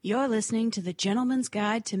You're listening to The Gentleman's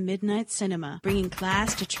Guide to Midnight Cinema, bringing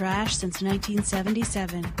class to trash since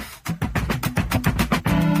 1977.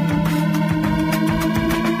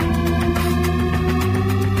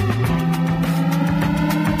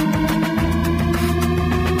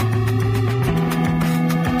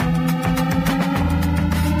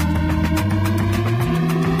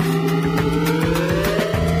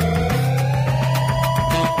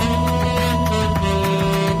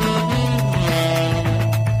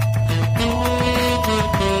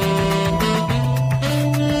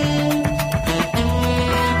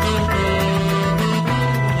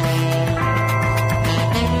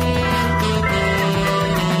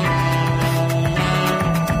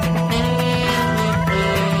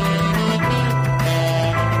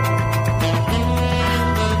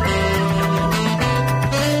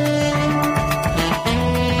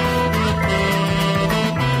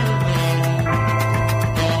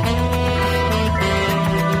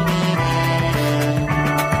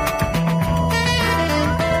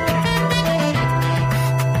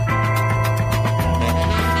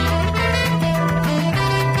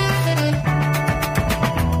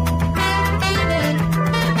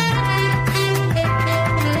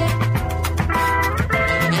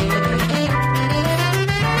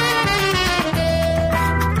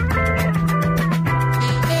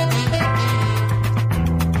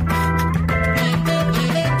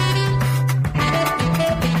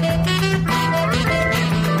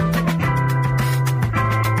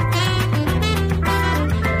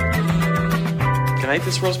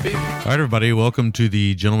 Roast beef. All right, everybody, welcome to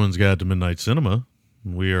the Gentleman's Guide to Midnight Cinema.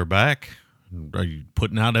 We are back. Are you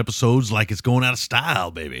putting out episodes like it's going out of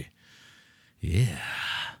style, baby? Yeah.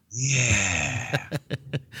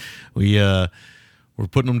 We're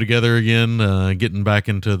putting them together again, getting back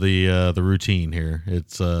into the routine here.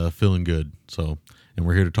 It's feeling good. So, and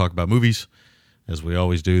we're here to talk about movies, as we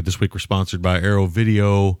always do. This week we're sponsored by Arrow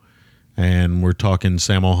Video, and we're talking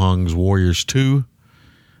Sammo Hung's Warriors 2.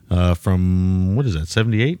 From, what is that,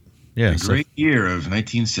 78? Yeah. A great year of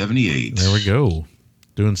 1978. There we go.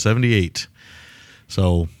 Doing 78.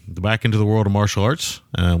 So, back into the world of martial arts.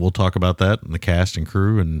 We'll talk about that and the cast and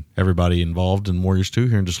crew and everybody involved in Warriors 2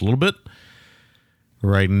 here in just a little bit.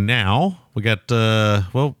 Right now, we got,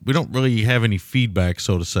 we don't really have any feedback,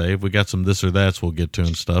 so to say. We got some this or that's we'll get to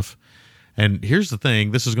and stuff. And here's the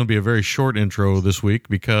thing. This is going to be a very short intro this week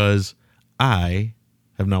because I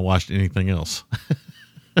have not watched anything else.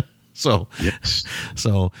 So, yes.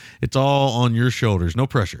 So it's all on your shoulders. No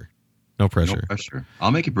pressure. No pressure. I'll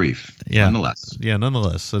make it brief. Yeah. Nonetheless. Yeah.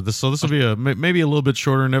 Nonetheless. So this will be maybe a little bit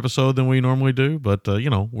shorter an episode than we normally do, but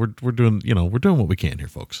we're doing what we can here,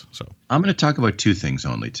 folks. So I'm going to talk about two things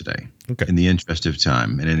only today. Okay. In the interest of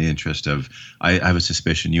time and in the interest of, I have a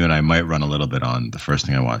suspicion you and I might run a little bit on the first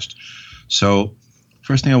thing I watched. So,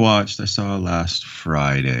 first thing I saw last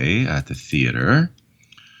Friday at the theater.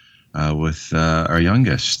 With our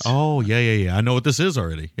youngest. Oh, yeah. I know what this is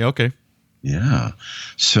already. Yeah, okay. Yeah.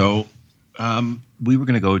 So we were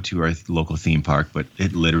going to go to our local theme park, but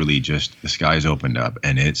it literally just, the skies opened up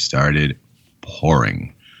and it started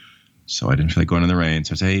pouring. So I didn't feel like going in the rain.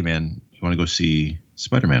 So I said, hey, man, you want to go see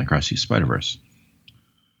Spider-Man Across the Spider-Verse?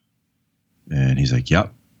 And he's like,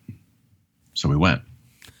 yep. So we went.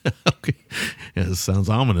 Okay. Yeah, this sounds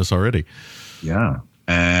ominous already. Yeah.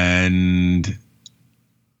 And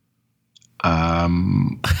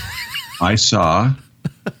I saw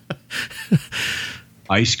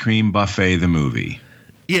Ice Cream Buffet, the movie.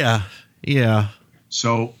 Yeah.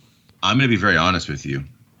 So I'm going to be very honest with you.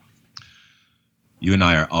 You and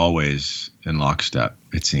I are always in lockstep,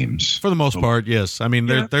 it seems. For the most part, yes. I mean,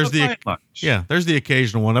 there's the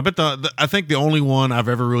occasional one. I think the only one I've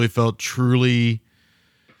ever really felt truly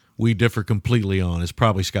we differ completely on is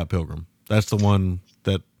probably Scott Pilgrim. That's the one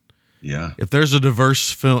that. Yeah. If there's a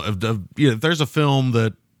diverse film, if there's a film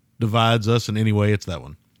that divides us in any way, it's that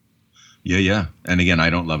one. Yeah. And again, I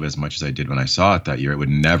don't love it as much as I did when I saw it that year. It would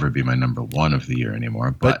never be my number one of the year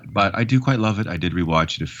anymore. But I do quite love it. I did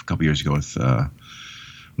rewatch it a couple years ago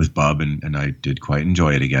with Bub, and I did quite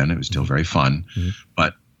enjoy it again. It was still very fun. Mm-hmm.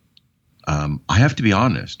 But I have to be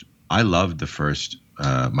honest. I loved the first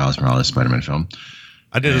Miles Morales Spider-Man film.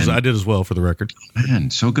 I did as well, for the record. Man,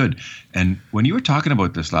 so good. And when you were talking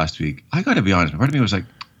about this last week, I got to be honest. Part of me was like,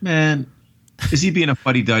 man, is he being a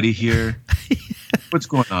fuddy-duddy here? What's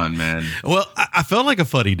going on, man? Well, I felt like a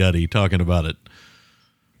fuddy-duddy talking about it.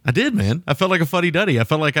 I did, man. I felt like a fuddy-duddy. I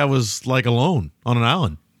felt like I was like alone on an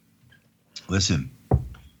island. Listen,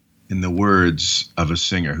 in the words of a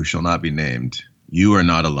singer who shall not be named, you are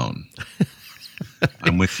not alone.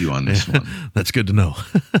 I'm with you on this one. That's good to know.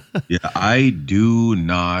 Yeah, I do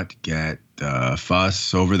not get the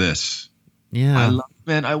fuss over this. Yeah.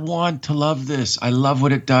 I want to love this. I love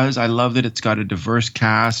what it does. I love that it's got a diverse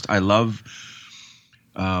cast. I love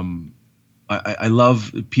I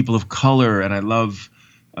love people of color, and I love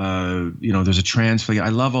there's a trans flag. I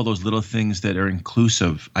love all those little things that are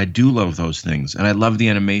inclusive. I do love those things, and I love the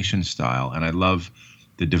animation style, and I love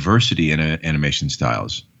the diversity in animation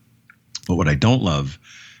styles. But what I don't love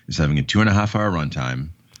is having a 2.5-hour runtime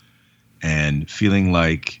and feeling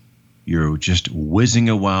like you're just whizzing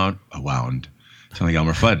around. Sound like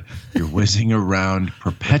Elmer Fudd. You're whizzing around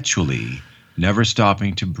perpetually, never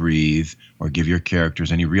stopping to breathe or give your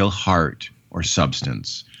characters any real heart or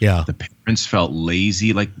substance. Yeah. The parents felt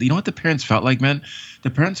lazy. Like, you know what the parents felt like, man?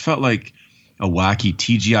 The parents felt like a wacky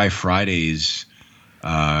TGI Fridays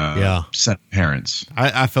set of parents.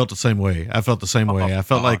 I felt the same way. I felt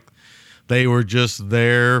like they were just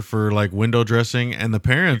there for like window dressing, and the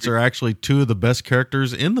parents are actually two of the best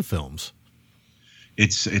characters in the films.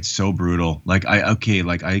 It's so brutal. Like I kind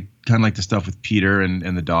of like the stuff with Peter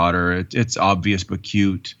and the daughter. It's obvious but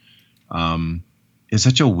cute. It's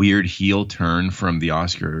such a weird heel turn from the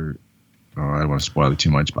Oscar. Oh, I don't want to spoil it too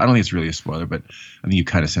much, but I don't think it's really a spoiler. But I think you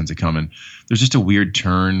kind of sense it coming. There's just a weird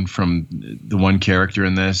turn from the one character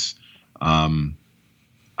in this.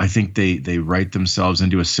 I think they write themselves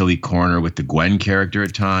into a silly corner with the Gwen character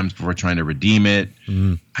at times before trying to redeem it.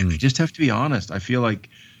 Mm-hmm. I just have to be honest. I feel like,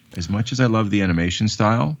 as much as I love the animation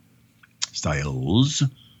styles, this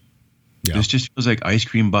just feels like Ice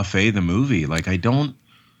Cream Buffet, the movie. Like,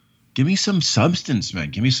 give me some substance, man.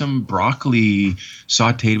 Give me some broccoli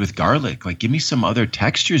sauteed with garlic. Like, give me some other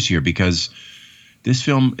textures here, because this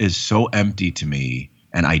film is so empty to me.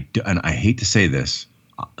 And I hate to say this,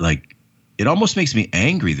 like, it almost makes me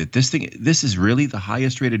angry that this is really the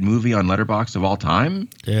highest rated movie on Letterboxd of all time.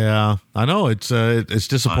 Yeah, I know. It's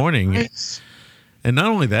disappointing. And not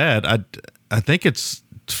only that, I think it's,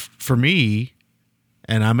 for me,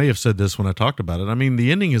 and I may have said this when I talked about it, I mean,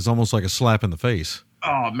 the ending is almost like a slap in the face.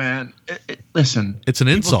 Oh, man. Listen. It's an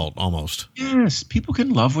insult, almost. Yes. People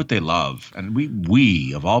can love what they love. And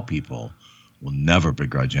we, of all people, will never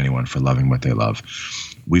begrudge anyone for loving what they love.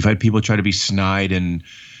 We've had people try to be snide and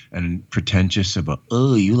pretentious about,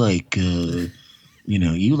 oh, you like...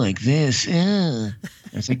 you like this.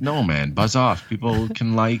 It's like, no, man, buzz off. People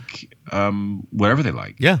can like whatever they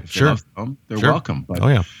like. Yeah, if sure. They love them, they're welcome.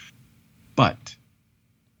 But, But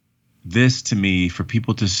this, to me, for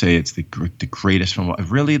people to say it's the greatest film,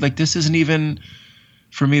 really, like, this isn't even,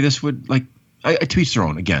 for me, this would, like, I to each their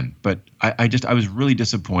own again. But I was really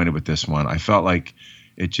disappointed with this one. I felt like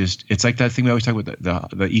it's like that thing we always talk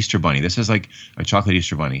about, the Easter Bunny. This is like a chocolate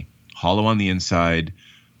Easter Bunny, hollow on the inside,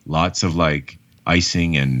 lots of like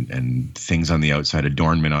icing and things on the outside,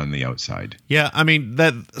 adornment on the outside. Yeah, I mean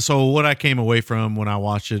so what I came away from when I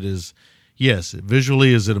watched it is, yes,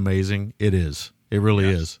 visually is it amazing? It is. It really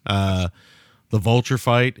is. The vulture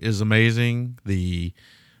fight is amazing. The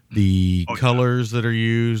colors that are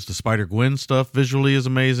used, the Spider-Gwen stuff visually is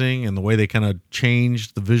amazing, and the way they kind of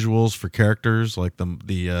changed the visuals for characters like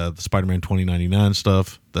the Spider-Man 2099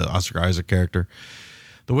 stuff, the Oscar Isaac character.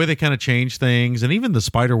 The way they kind of change things, and even the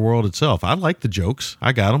Spider World itself. I like the jokes.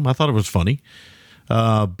 I got them. I thought it was funny.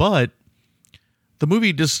 But the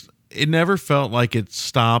movie it never felt like it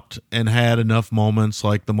stopped and had enough moments,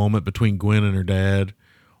 like the moment between Gwen and her dad,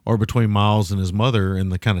 or between Miles and his mother in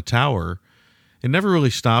the kind of tower. It never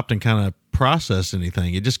really stopped and kind of processed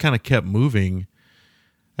anything. It just kind of kept moving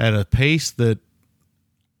at a pace that,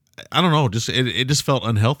 I don't know, it just felt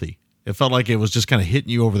unhealthy. It felt like it was just kind of hitting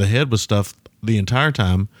you over the head with stuff the entire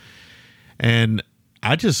time. And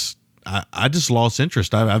I just lost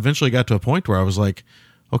interest. I eventually got to a point where I was like,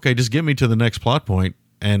 okay, just get me to the next plot point.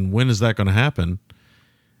 And when is that going to happen?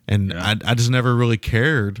 And I just never really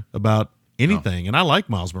cared about anything. No. And I like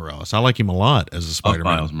Miles Morales. I like him a lot as a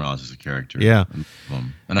Spider-Man. Miles Morales as a character. Yeah.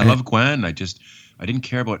 And I love Gwen. I didn't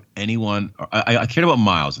care about anyone. I cared about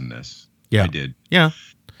Miles in this. Yeah. I did. Yeah.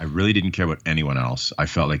 I really didn't care about anyone else. I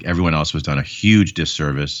felt like everyone else was done a huge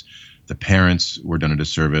disservice. The parents were done a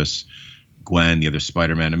disservice. Gwen, the other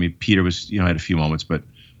Spider-Man. I mean, Peter was, had a few moments, but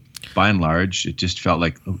by and large, it just felt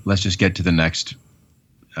like, let's just get to the next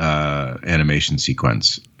animation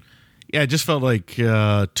sequence. Yeah, it just felt like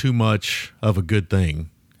too much of a good thing.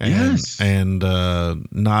 And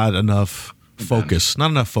not enough focus. Not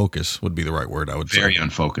enough focus would be the right word, I would say. Very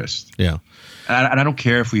unfocused. Yeah. And I don't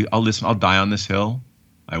care if I'll die on this hill.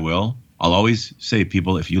 I will. I'll always say,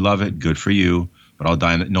 people, if you love it, good for you. But I'll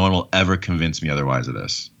die on it. No one will ever convince me otherwise of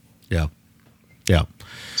this. Yeah. Yeah.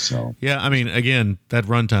 So Yeah, I mean, again, that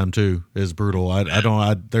runtime too is brutal.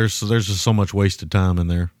 There's just so much wasted time in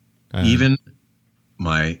there. Even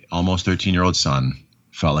my almost 13-year-old son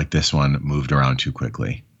felt like this one moved around too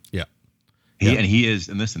quickly. Yeah. He is,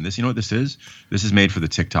 and listen, you know what this is? This is made for the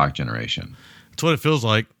TikTok generation. It's what it feels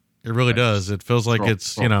like. It really does. It feels like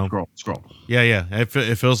scroll. Yeah.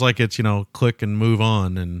 It feels like it's, click and move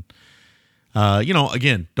on. And,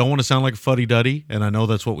 again, don't want to sound like a fuddy-duddy, and I know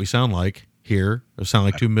that's what we sound like here. We sound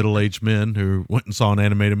like two middle-aged men who went and saw an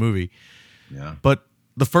animated movie. Yeah. But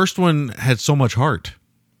the first one had so much heart.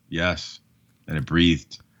 Yes. And it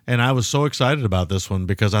breathed. And I was so excited about this one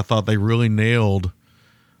because I thought they really nailed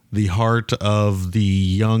the heart of the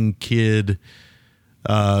young kid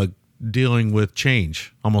dealing with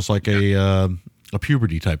change, almost like a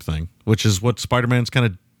puberty type thing, which is what Spider-Man's kind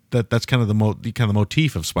of that's kind of the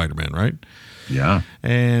motif of Spider-Man, right? Yeah.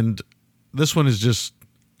 And this one is just,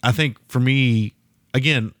 I think for me,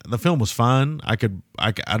 again, the film was fine. I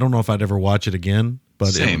don't know if I'd ever watch it again, but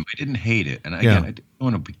same. I didn't hate it, and again, I don't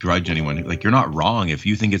want to begrudge anyone. Like, you're not wrong if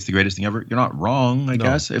you think it's the greatest thing ever. You're not wrong, I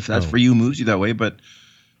guess, if that's for you, moves you that way. But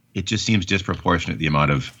it just seems disproportionate the amount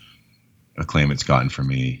of acclaim it's gotten for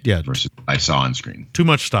me versus what I saw on screen. Too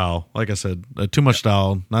much style, like I said, too much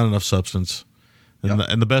style, not enough substance. And,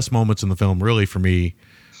 the best moments in the film, really, for me,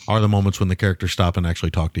 are the moments when the characters stop and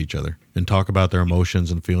actually talk to each other and talk about their emotions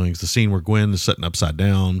and feelings. The scene where Gwen is sitting upside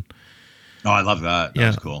down. Oh, I love that. That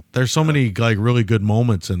was cool. There's so many really good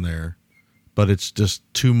moments in there, but it's just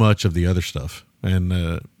too much of the other stuff. And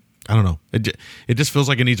I don't know. It just feels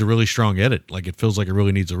like it needs a really strong edit. Like, it feels like it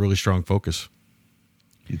really needs a really strong focus.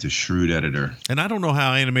 It's a shrewd editor. And I don't know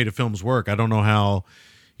how animated films work. I don't know how,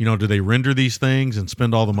 do they render these things and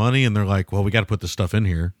spend all the money and they're like, well, we got to put this stuff in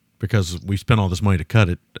here because we spent all this money to cut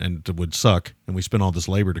it and it would suck. And we spent all this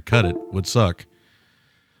labor to cut it would suck.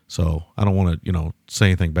 So I don't want to, say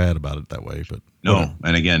anything bad about it that way, but no. whatever.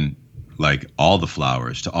 And again, like, all the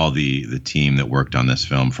flowers to all the team that worked on this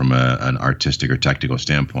film from an artistic or technical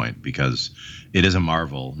standpoint, because it is a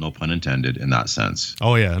marvel, no pun intended, in that sense.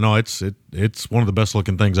 Oh yeah, no, it's one of the best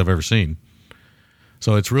looking things I've ever seen.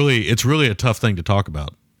 So it's really a tough thing to talk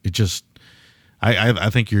about. It just, I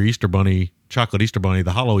think your Easter Bunny, chocolate Easter Bunny,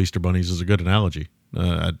 the hollow Easter Bunnies is a good analogy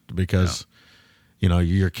because.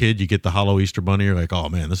 You're a kid, you get the hollow Easter Bunny, you're like, oh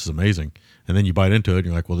man, this is amazing. And then you bite into it, and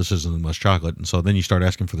you're like, well, this isn't much chocolate. And so then you start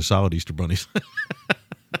asking for the solid Easter Bunnies.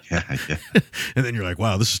 Yeah. And then you're like,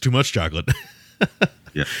 wow, this is too much chocolate.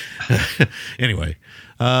 Yeah. Anyway,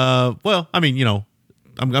 well, I mean,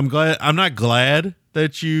 I'm glad. I'm not glad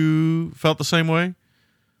that you felt the same way,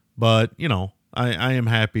 but I am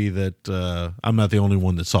happy that I'm not the only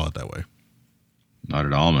one that saw it that way. Not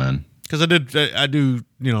at all, man. Because I do,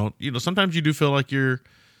 sometimes you do feel like you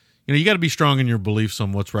got to be strong in your beliefs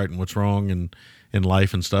on what's right and what's wrong in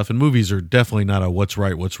life and stuff. And movies are definitely not a what's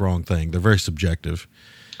right, what's wrong thing. They're very subjective.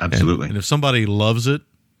 Absolutely. And if somebody loves it,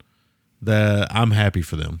 I'm happy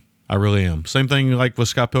for them. I really am. Same thing like with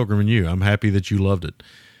Scott Pilgrim and You. I'm happy that you loved it.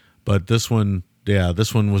 But this one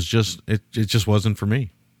was just, it just wasn't for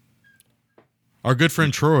me. Our good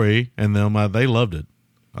friend Troy and them, they loved it.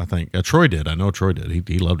 I think Troy did. I know Troy did.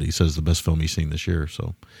 He loved it. He says it's the best film he's seen this year.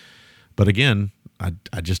 So, but again,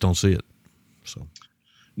 I just don't see it. So,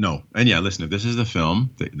 no. And yeah, listen, if this is the film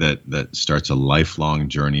that starts a lifelong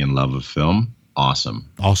journey and love of film, awesome.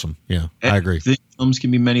 Yeah, I agree. Films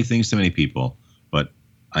can be many things to many people, but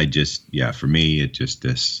for me,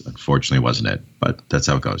 this unfortunately wasn't it. But that's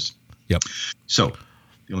how it goes. Yep. So,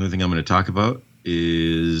 the only thing I'm going to talk about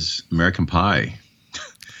is American Pie.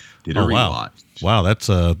 Did a rewatch. Wow, that's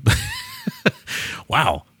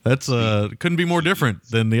wow. That's couldn't be more different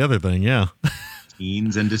than the other thing, yeah.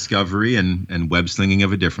 Teens and discovery and web slinging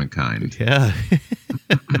of a different kind. Yeah.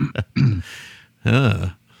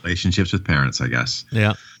 Relationships with parents, I guess.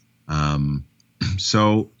 Yeah.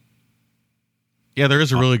 So yeah, there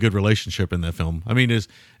is a really good relationship in that film. I mean,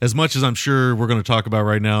 as much as I'm sure we're going to talk about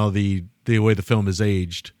right now the way the film is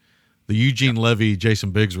aged, the Eugene Levy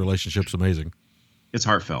Jason Biggs relationship's amazing. It's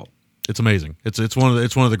heartfelt. It's amazing. It's one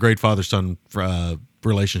of the great father-son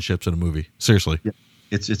relationships in a movie. Seriously. Yeah.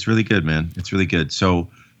 It's really good, man. It's really good. So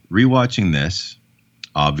rewatching this,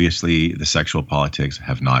 obviously the sexual politics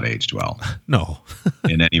have not aged well. No.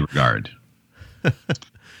 In any regard.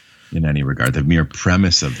 The mere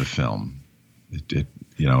premise of the film,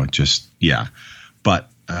 But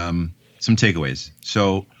some takeaways.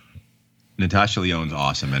 So Natasha Lyonne's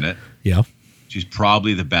awesome in it. Yeah. She's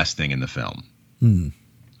probably the best thing in the film.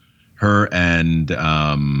 Her and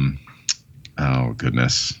oh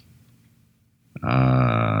goodness,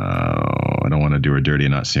 I don't want to do her dirty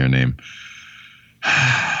and not say her name.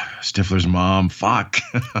 Stifler's mom. Fuck.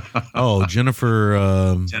 Oh,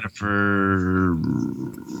 Jennifer. Jennifer.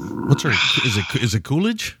 What's her? Is it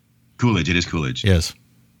Coolidge? Coolidge. It is Coolidge. Yes.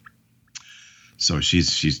 So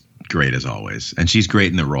she's great as always, and she's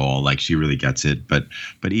great in the role. Like, she really gets it. But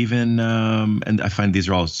even and I find these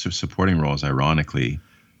are all supporting roles, ironically.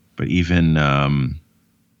 But even I'm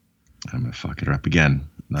gonna fuck it up again.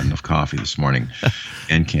 Not enough coffee this morning.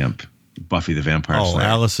 Camp, Buffy the Vampire Slayer.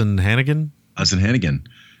 Allison Hannigan. Allison Hannigan.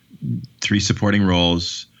 3 supporting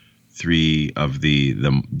roles, 3 of the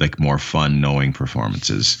like more fun knowing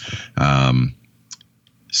performances.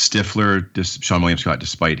 Stifler, Sean William Scott,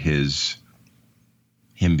 despite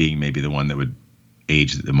him being maybe the one that would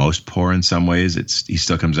age the most poor in some ways, he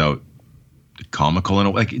still comes out comical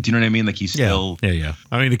and like, do you know what I mean? Like, he's still yeah.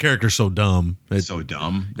 I mean, the character's so dumb. So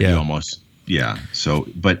dumb that you almost So,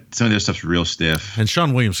 but some of their stuff's real stiff. And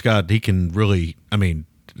Sean William Scott, he can really. I mean,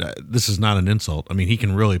 this is not an insult. I mean, he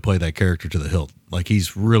can really play that character to the hilt. Like,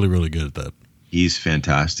 he's really, really good at that. He's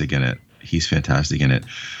fantastic in it.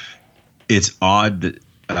 It's odd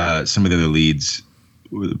that some of the other leads,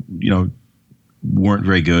 weren't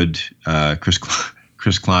very good. Chris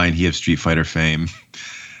Klein, he has Street Fighter fame.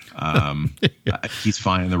 He's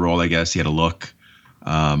fine in the role, I guess. He had a look.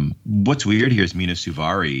 What's weird here is Mina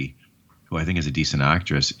Suvari, who I think is a decent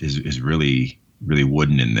actress, is really, really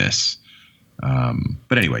wooden in this.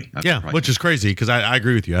 But anyway. Which is crazy because I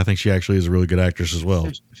agree with you. I think she actually is a really good actress as well.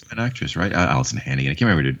 An actress, right? Allison Hannigan. I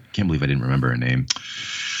can't believe I didn't remember her name.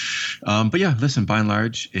 But yeah, listen, by and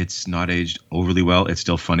large, it's not aged overly well. It's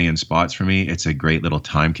still funny in spots for me. It's a great little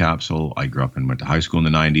time capsule. I grew up and went to high school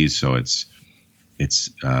in the 90s, so it's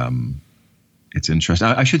interesting.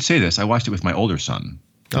 I should say this. I watched it with my older son,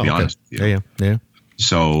 to be honest with you. Yeah.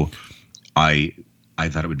 So I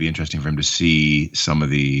thought it would be interesting for him to see some of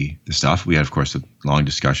the stuff. We had, of course, a long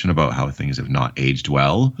discussion about how things have not aged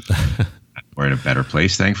well. We're in a better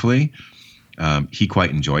place, thankfully. He quite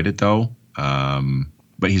enjoyed it, though.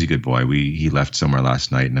 But he's a good boy. He left somewhere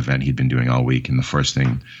last night, an event he'd been doing all week, and the first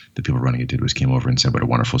thing the people running it did was came over and said what a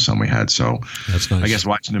wonderful son we had. So that's nice. I guess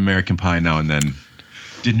watching American Pie now and then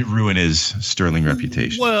didn't ruin his sterling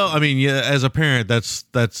reputation. Well, I mean, yeah, as a parent, that's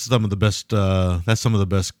some of the best. That's some of the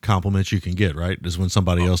best compliments you can get, right? Is when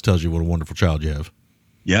somebody else tells you what a wonderful child you have.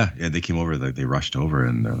 Yeah. They came over, they rushed over,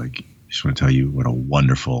 and they're like, "Just want to tell you what a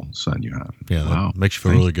wonderful son you have." Yeah, wow, that makes you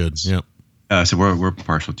feel really good. Yep. So we're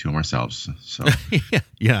partial to him ourselves. So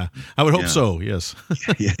yeah, I would hope so. Yes.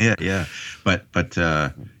 yeah. But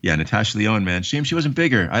Natasha Lyonne, man, shame she wasn't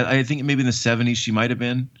bigger. I think maybe in the 70s she might have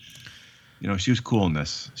been. She was cool in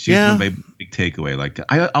this. She was my big takeaway. Like,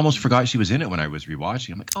 I almost forgot she was in it when I was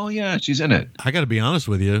rewatching. I'm like, oh yeah, she's in it. I got to be honest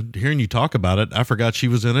with you. Hearing you talk about it, I forgot she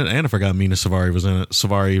was in it, and I forgot Mina Suvari was in it.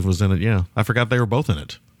 Suvari was in it. Yeah, I forgot they were both in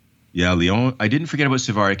it. Yeah, Lyonne. I didn't forget about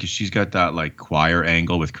Suvari because she's got that like choir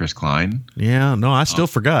angle with Chris Klein. Yeah, no, I still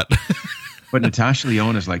forgot. But Natasha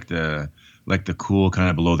Lyonne is like the cool kind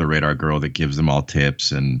of below the radar girl that gives them all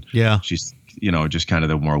tips, and she's just kind of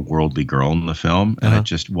the more worldly girl in the film. And I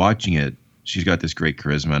just watching it, she's got this great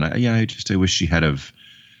charisma, and I wish she had have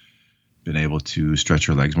been able to stretch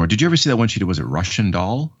her legs more. Did you ever see that one she did? Was it Russian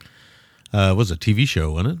Doll? It was a TV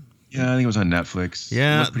show, wasn't it? Yeah, I think it was on Netflix.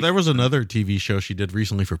 Yeah, there was another TV show she did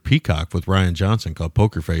recently for Peacock with Ryan Johnson called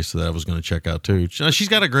Poker Face that I was going to check out too. She's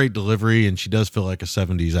got a great delivery, and she does feel like a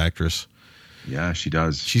 70s actress. Yeah, she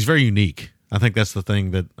does. She's very unique. I think that's the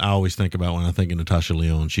thing that I always think about when I think of Natasha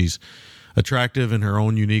Lyonne. She's attractive in her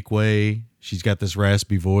own unique way. She's got this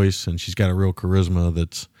raspy voice, and she's got a real charisma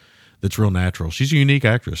that's real natural. She's a unique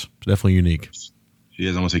actress. Definitely unique. She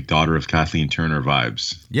has almost like daughter of Kathleen Turner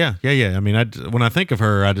vibes. Yeah. I mean, when I think of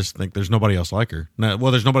her, I just think there's nobody else like her.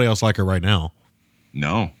 There's nobody else like her right now.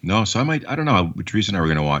 No. So I don't know. Teresa and I were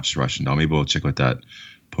going to watch Russian Doll. Maybe we'll check out that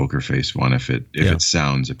Poker Face one if it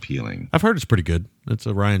sounds appealing. I've heard it's pretty good. It's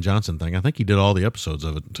a Ryan Johnson thing. I think he did all the episodes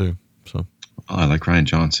of it too. So. Oh, I like Ryan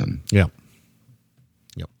Johnson. Yeah.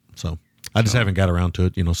 Yep. So I just haven't got around to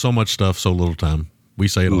it. So much stuff, so little time. We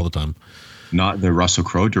say it all the time. Not the Russell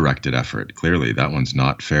Crowe directed effort. Clearly, that one's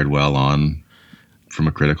not fared well on from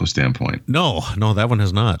a critical standpoint. No, that one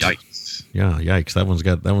has not. Yikes! Yeah, yikes. That one's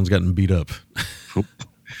gotten beat up.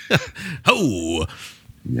 Oh.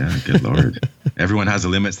 Yeah, good Lord. Everyone has a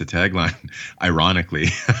limits. The tagline, ironically.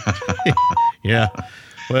 Yeah.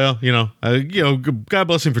 Well, God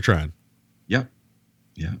bless him for trying. Yep.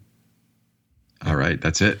 Yeah. All right,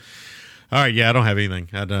 that's it. All right, yeah, I don't have anything.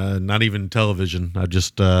 Not even television. I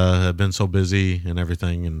just have been so busy and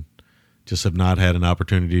everything, and just have not had an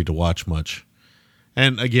opportunity to watch much.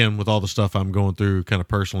 And again, with all the stuff I'm going through kind of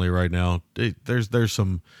personally right now, there's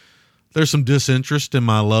some there's some disinterest in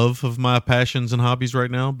my love of my passions and hobbies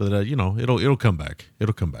right now, but you know, it'll come back.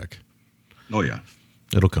 It'll come back. Oh yeah,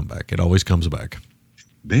 it'll come back. It always comes back.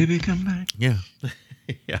 Baby, come back. Yeah.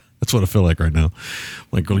 Yeah, that's what I feel like right now. I'm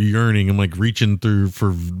like yearning. I'm like reaching through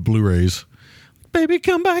for Blu-rays. Baby,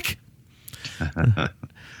 come back.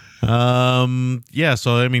 Yeah.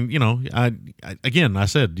 So I mean, you know, I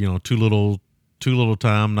said, you know, too little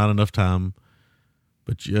time, not enough time.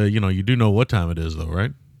 But you know, you do know what time it is, though,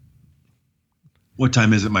 right? What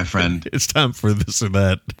time is it, my friend? It's time for this or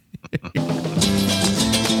that.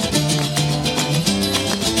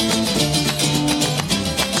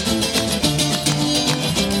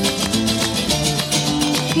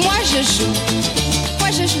 Moi je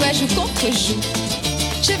joue contre joue.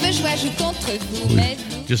 Je veux jouer contre vous, mais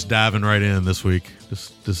vous... Just diving right in this week.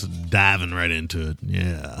 Just diving right into it.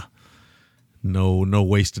 Yeah. No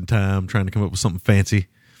wasting time trying to come up with something fancy.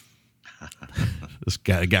 Just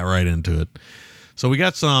got right into it. So we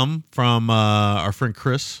got some from our friend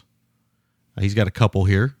Chris. He's got a couple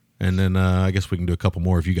here, and then I guess we can do a couple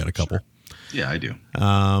more if you got a couple. Sure. Yeah, I do.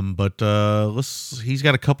 But he's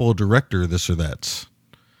got a couple of director this or that's.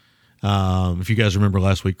 If you guys remember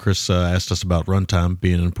last week, Chris asked us about runtime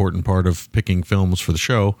being an important part of picking films for the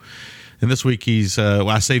show. And this week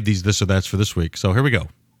I saved these this or that's for this week. So here we go.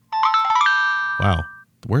 Wow.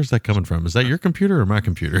 Where's that coming from? Is that your computer or my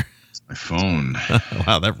computer? It's my phone.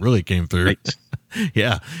 Wow, that really came through. Right.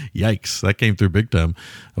 Yeah. Yikes. That came through big time.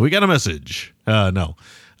 We got a message. No.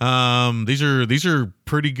 These are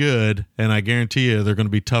pretty good, and I guarantee you they're going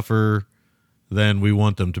to be tougher than we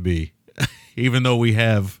want them to be. Even though we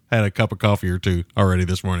have had a cup of coffee or two already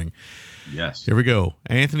this morning. Yes. Here we go.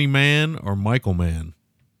 Anthony Mann or Michael Mann?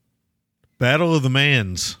 Battle of the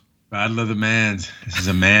Mans. Battle of the Mans. This is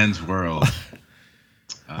a man's world.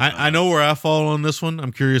 I know where I fall on this one.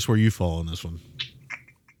 I'm curious where you fall on this one.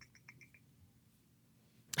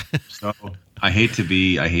 So I hate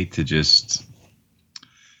to just...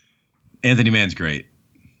 Anthony Mann's great.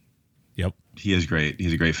 Yep. He is great.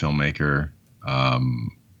 He's a great filmmaker.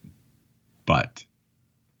 But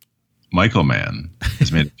Michael Mann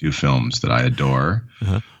has made a few films that I adore.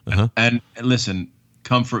 And listen,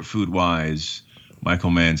 comfort food wise, Michael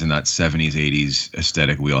Mann's in that 70s, 80s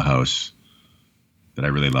aesthetic wheelhouse that I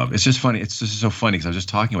really love. It's just funny. It's just so funny because I was just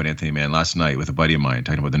talking about Anthony Mann last night with a buddy of mine,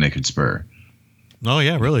 talking about The Naked Spur. Oh,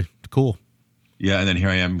 yeah, really? Cool. Yeah, and then here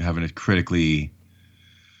I am having to critically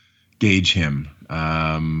gauge him.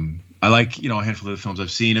 I like, you know, a handful of the films I've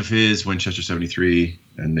seen of his, Winchester 73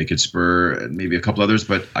 and Naked Spur, and maybe a couple others,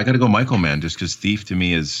 but I got to go Michael Mann just because Thief to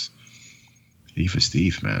me is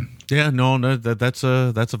Thief, man. Yeah, no, that's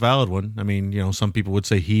a valid one. I mean, you know, some people would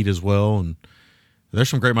say Heat as well, and there's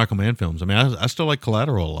some great Michael Mann films. I mean, I still like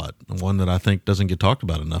Collateral a lot, one that I think doesn't get talked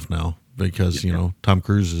about enough now because, you know, Tom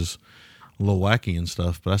Cruise is a little wacky and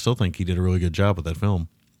stuff, but I still think he did a really good job with that film.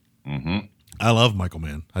 Mm-hmm. I love Michael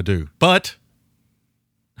Mann. I do. But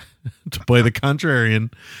to play the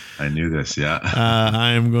contrarian, I knew this, yeah.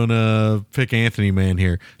 I am going to pick Anthony Mann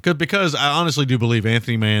here because I honestly do believe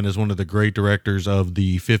Anthony Mann is one of the great directors of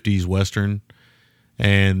the 50s Western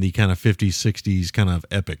and the kind of 50s, 60s kind of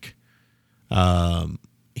epic.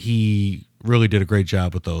 He really did a great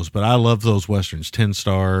job with those, but I love those Westerns, 10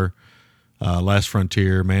 Star, Last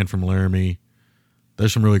Frontier, Man from Laramie.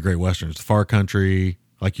 There's some really great Westerns. The Far Country,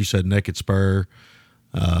 like you said, Naked Spur.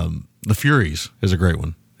 The Furies is a great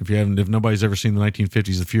one. If nobody's ever seen the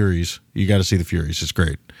 1950s, The Furies, you got to see The Furies. It's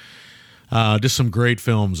great. Just some great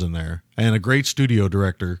films in there, and a great studio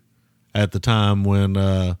director at the time when,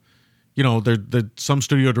 you know, some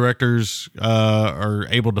studio directors are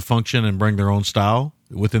able to function and bring their own style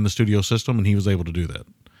within the studio system, and he was able to do that.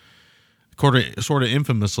 Sort of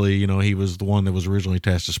infamously, you know, he was the one that was originally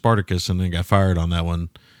tasked to Spartacus and then got fired on that one,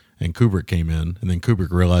 and Kubrick came in, and then Kubrick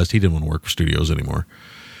realized he didn't want to work for studios anymore.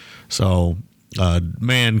 So...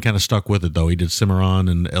 Mann kind of stuck with it, though. He did Cimarron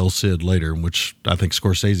and El Cid later, which I think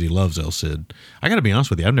Scorsese loves El Cid. I got to be honest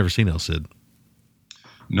with you, I've never seen El Cid.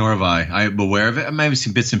 Nor have I. I'm aware of it. I might have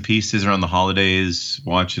seen bits and pieces around the holidays,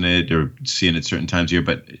 watching it or seeing it certain times a year,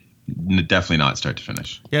 but definitely not start to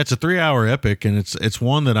finish. Yeah, it's a 3-hour epic, and it's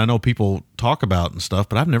one that I know people talk about and stuff,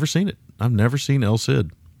 but I've never seen it. I've never seen El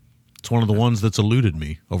Cid. It's one of the ones that's eluded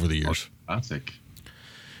me over the years. Classic.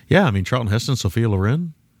 Yeah, I mean, Charlton Heston, Sophia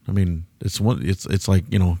Loren. I mean, it's like,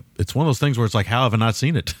 you know, it's one of those things where it's like, how have I not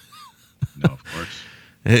seen it? No, of course.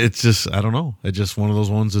 It's just, I don't know. It's just one of those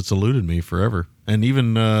ones that's eluded me forever. And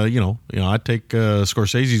even, you know, I take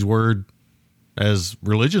Scorsese's word as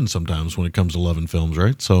religion sometimes when it comes to loving films,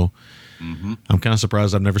 right? So I'm kind of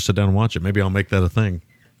surprised I've never sat down and watched it. Maybe I'll make that a thing.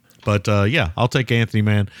 But yeah, I'll take Anthony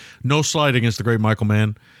Mann. No slight against the great Michael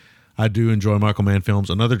Mann. I do enjoy Michael Mann films.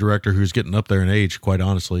 Another director who's getting up there in age, quite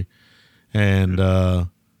honestly, and I'm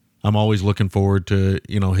always looking forward to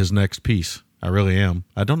his next piece. I really am.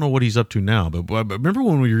 I don't know what he's up to now, but remember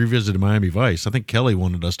when we revisited Miami Vice? I think Kelly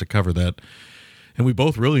wanted us to cover that, and we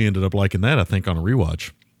both really ended up liking that. I think on a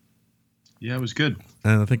rewatch. Yeah, it was good.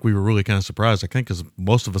 And I think we were really kind of surprised. I think because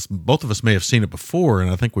both of us may have seen it before, and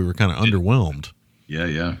I think we were kind of underwhelmed. Yeah,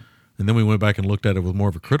 yeah. And then we went back and looked at it with more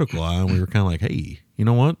of a critical eye, and we were kind of like, hey, you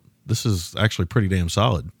know what? This is actually pretty damn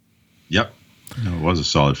solid. Yep. No, it was a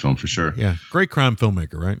solid film for sure. Yeah. Great crime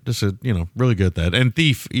filmmaker, right? Just, really good at that. And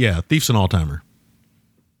Thief, Thief's an all-timer.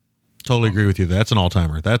 Totally agree with you. That's an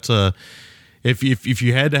all-timer. That's if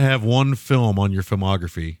you had to have one film on your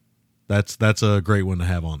filmography, that's a great one to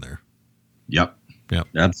have on there. Yep. Yep.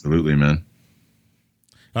 Absolutely, man.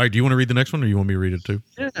 All right. Do you want to read the next one, or you want me to read it too?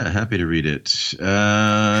 Yeah, happy to read it.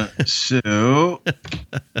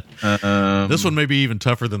 This one may be even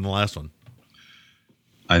tougher than the last one.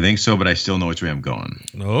 I think so, but I still know which way I'm going.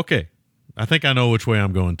 Okay. I think I know which way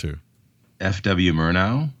I'm going to. F.W.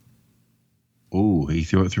 Murnau. Oh, he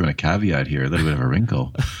threw in a caveat here, a little bit of a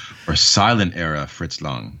wrinkle. Or silent era Fritz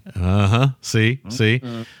Lang. See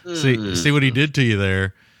what he did to you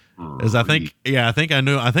there. Is I think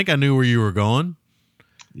I knew where you were going.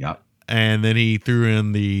 Yep. And then he threw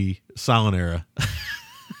in the silent era.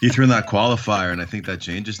 He threw in that qualifier, and I think that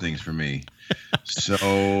changes things for me.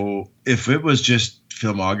 So if it was just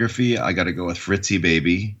filmography, I got to go with Fritzy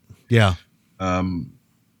Baby. Yeah.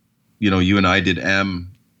 You and I did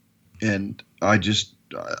M, and I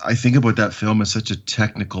think about that film as such a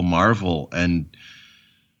technical marvel, and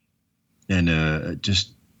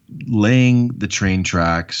just laying the train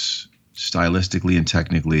tracks stylistically and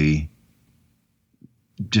technically.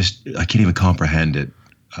 Just I can't even comprehend it.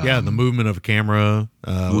 The movement of a camera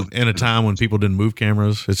in a time when people didn't move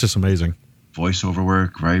cameras. It's just amazing. Voiceover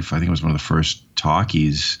work, right? I think it was one of the first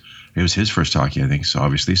talkies. It was his first talkie, I think. So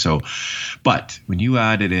obviously, but when you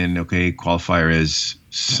added in, okay, qualifier is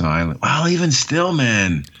silent. Well, even still,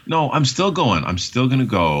 man. No, I'm still going to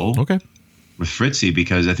go. Okay. With Fritzy,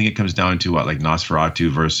 because I think it comes down to what, like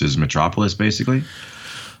Nosferatu versus Metropolis, basically.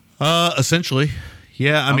 Essentially.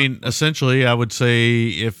 Yeah, I mean, essentially, I would say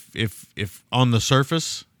if on the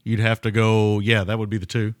surface, you'd have to go, that would be the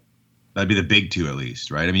two. That'd be the big two, at least,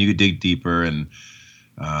 right? I mean, you could dig deeper, and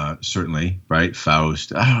certainly, right?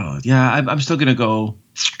 Faust. I don't know. Yeah, I'm still going to go.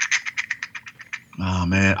 Oh,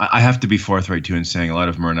 man. I have to be forthright, too, in saying a lot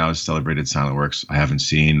of Murnau's celebrated silent works I haven't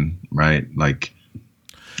seen, right? Like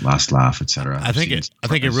Last Laugh, etc. I think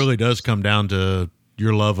it really does come down to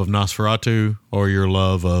your love of Nosferatu or your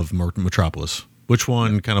love of Metropolis. Which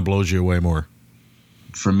one kind of blows you away more?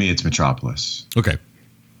 For me, it's Metropolis. Okay.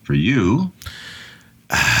 For you?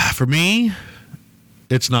 For me,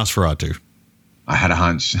 it's Nosferatu. I had a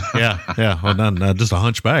hunch. yeah. Well, not just a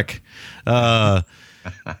hunchback. No,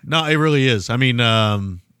 it really is. I mean,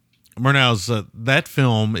 Murnau's that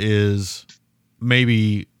film is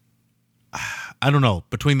maybe, I don't know,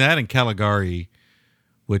 between that and Caligari,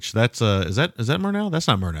 which that's is that Murnau? That's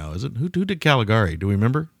not Murnau, is it? Who did Caligari? Do we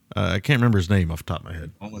remember? I can't remember his name off the top of my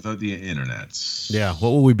head. Well, without the internet. Yeah, what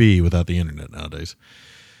will we be without the internet nowadays?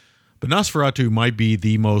 But Nosferatu might be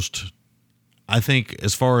the most, I think,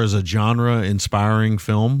 as far as a genre-inspiring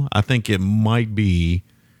film, I think it might be,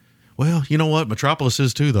 well, you know what? Metropolis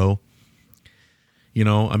is too, though.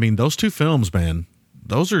 I mean, those two films, man,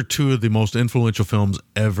 those are two of the most influential films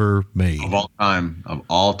ever made. Of all time.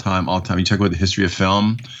 You talk about the history of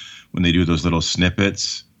film, when they do those little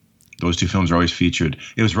snippets. Those two films are always featured.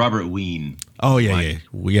 It was Robert Wien. Oh, yeah.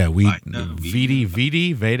 Veed?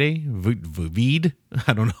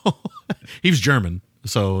 I don't know. He was German,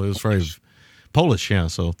 so it was very Polish, yeah.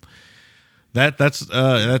 So that's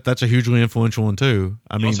a hugely influential one, too.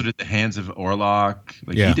 He also did The Hands of Orlok.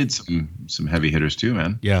 He did some heavy hitters, too,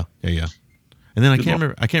 man. Yeah. And then I can't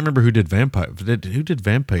remember who did Vampire. Who did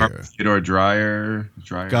Vampire? Theodore Dreyer.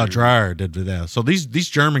 Dreyer did that. So these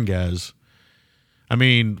German guys... I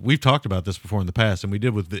mean, we've talked about this before in the past, and we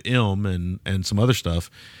did with the Ilm and some other stuff.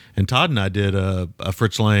 And Todd and I did a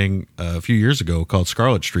Fritz Lang a few years ago called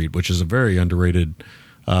Scarlet Street, which is a very underrated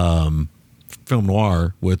film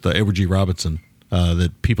noir with Edward G. Robinson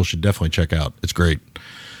that people should definitely check out. It's great.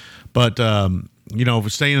 But,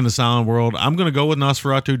 staying in the silent world, I'm going to go with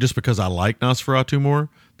Nosferatu just because I like Nosferatu more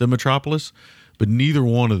than Metropolis. But neither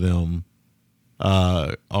one of them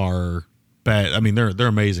are bad. I mean, they're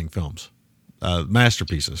amazing films.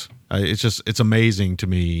 Masterpieces. It's amazing to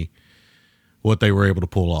me what they were able to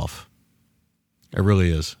pull off. It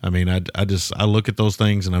really is. I mean, I look at those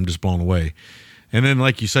things and I'm just blown away. And then,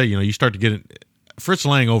 like you say, you start to get it. Fritz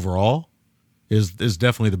Lang overall is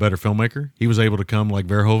definitely the better filmmaker. He was able to come, like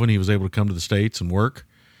Verhoeven, he was able to come to the States and work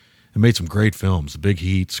and made some great films. The Big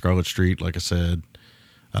Heat, Scarlet Street, like I said,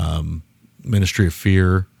 Ministry of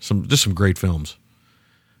Fear, some great films,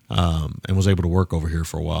 and was able to work over here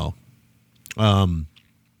for a while.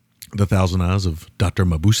 The Thousand Eyes of Dr.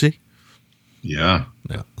 Mabuse. Yeah.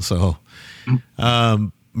 So,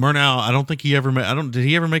 Murnau, I don't think he ever did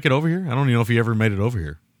he ever make it over here? I don't even know if he ever made it over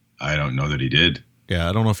here. I don't know that he did. Yeah,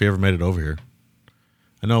 I don't know if he ever made it over here.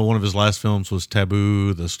 I know one of his last films was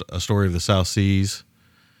Taboo, A Story of the South Seas.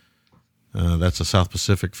 That's a South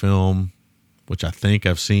Pacific film, which I think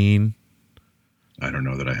I've seen. I don't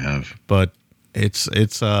know that I have. But it's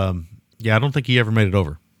I don't think he ever made it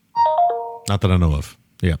over. Not that I know of.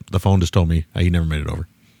 Yeah, the phone just told me he never made it over.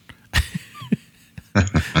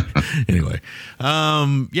 Anyway, so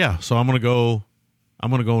I'm gonna go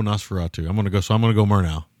Nosferatu. I'm gonna go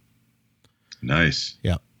Murnau. Nice.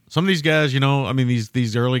 Yeah. Some of these guys,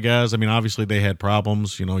 these early guys, obviously they had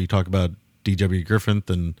problems. You talk about D.W. Griffith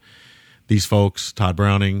and these folks, Todd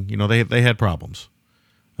Browning, they had problems.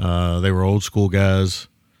 They were old school guys,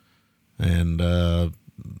 and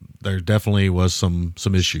there definitely was some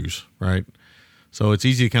issues, right? So it's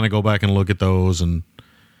easy to kind of go back and look at those and,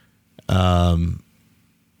 and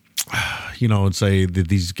say that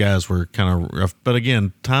these guys were kind of rough. But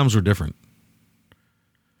again, times were different.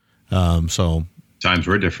 Times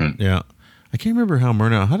were different. Yeah. I can't remember how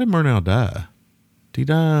did Murnau die? Did he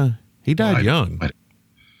die? He died young.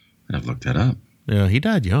 I've looked that up. Yeah, he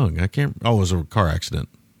died young. It was a car accident.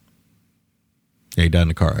 Yeah, he died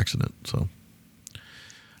in a car accident. So,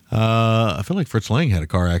 I feel like Fritz Lang had a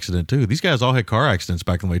car accident too. These guys all had car accidents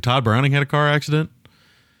back in the way. Todd Browning had a car accident.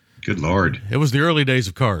 Good Lord. It was the early days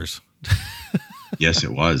of cars. Yes,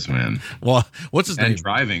 it was, man. Well, what's his name? And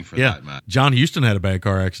driving for that, Matt. John Huston had a bad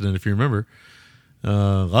car accident, if you remember. A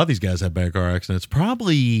lot of these guys had bad car accidents.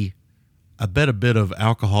 Probably, I bet, a bit of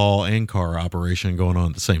alcohol and car operation going on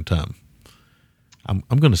at the same time. I'm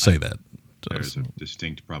going to say that. There's a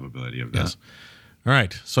distinct probability of that. Yes. All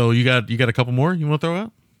right. So you got a couple more you want to throw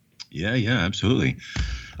out? Yeah, absolutely.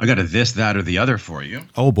 I got a this, that, or the other for you.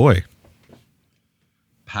 Oh, boy.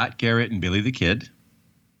 Pat Garrett and Billy the Kid,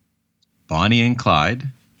 Bonnie and Clyde,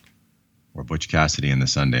 or Butch Cassidy and the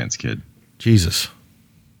Sundance Kid. Jesus.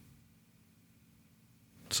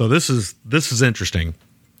 So this is interesting,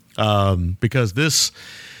 because this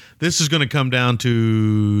is going to come down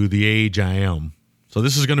to the age I am. So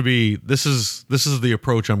this is the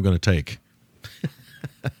approach I'm going to take.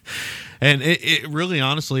 And it really,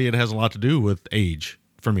 honestly, it has a lot to do with age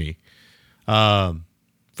for me.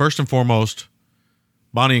 First and foremost,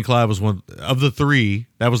 Bonnie and Clyde was one of the three.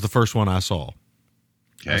 That was the first one I saw.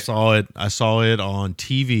 Okay. I saw it on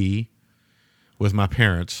TV with my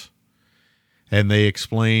parents, and they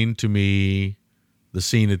explained to me the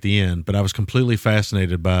scene at the end. But I was completely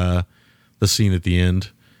fascinated by the scene at the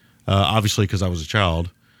end, obviously because I was a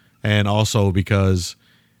child, and also because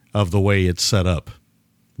of the way it's set up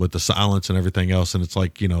with the silence and everything else. And it's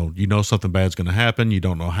like, something bad's going to happen. You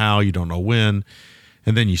don't know how, you don't know when.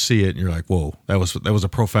 And then you see it and you're like, whoa, that was a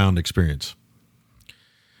profound experience.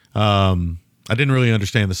 I didn't really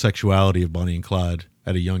understand the sexuality of Bonnie and Clyde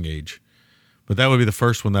at a young age, but that would be the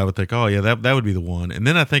first one that I would think, oh yeah, that would be the one. And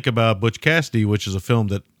then I think about Butch Cassidy, which is a film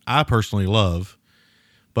that I personally love,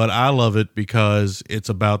 but I love it because it's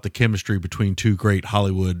about the chemistry between two great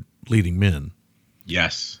Hollywood leading men.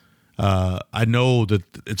 Yes. I know that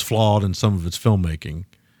it's flawed in some of its filmmaking,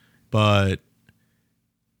 but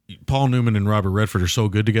Paul Newman and Robert Redford are so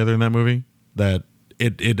good together in that movie that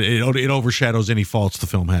it overshadows any faults the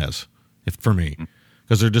film has, for me,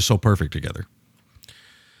 because they're just so perfect together.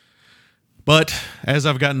 But as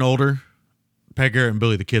I've gotten older, Pat Garrett and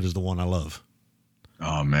Billy the Kid is the one I love.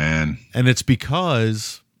 Oh, man. And it's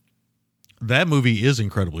because that movie is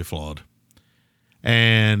incredibly flawed.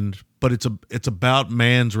 But it's about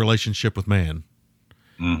man's relationship with man,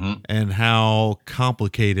 and how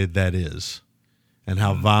complicated that is, and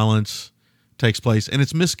how violence takes place. And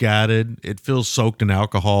it's misguided. It feels soaked in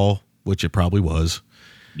alcohol, which it probably was.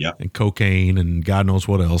 Yeah. And cocaine and God knows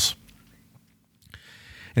what else.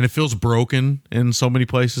 And it feels broken in so many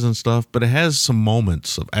places and stuff, but it has some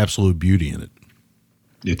moments of absolute beauty in it.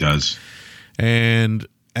 It does. And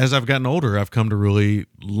as I've gotten older, I've come to really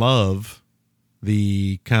love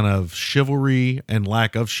the kind of chivalry and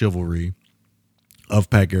lack of chivalry of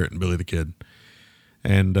Pat Garrett and Billy the Kid.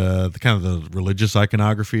 And the kind of the religious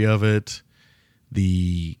iconography of it,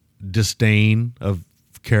 the disdain of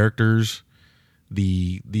characters,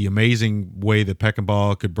 the amazing way that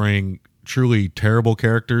Peckinpah could bring truly terrible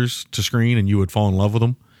characters to screen and you would fall in love with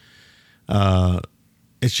them.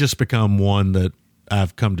 it's just become one that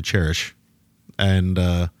I've come to cherish. And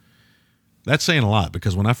that's saying a lot,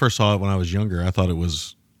 because when I first saw it when I was younger, I thought it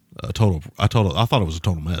was I thought it was a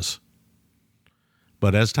total mess.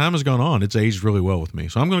 But as time has gone on, it's aged really well with me.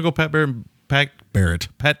 So I'm going to go Pat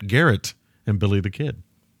Garrett, and Billy the Kid.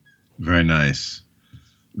 Very nice.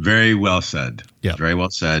 Very well said. Yeah. Very well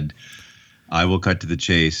said. I will cut to the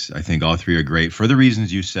chase. I think all three are great for the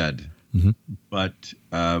reasons you said. Mm-hmm. But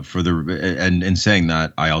in saying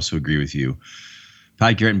that, I also agree with you.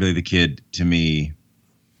 Pat Garrett and Billy the Kid, to me,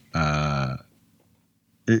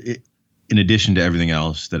 in addition to everything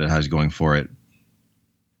else that it has going for it,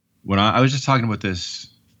 when I was just talking about this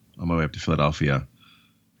on my way up to Philadelphia,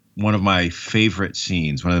 one of my favorite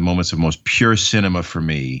scenes, one of the moments of most pure cinema for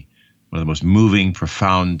me, one of the most moving,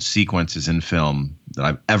 profound sequences in film that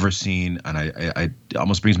I've ever seen, and it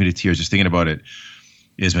almost brings me to tears just thinking about it,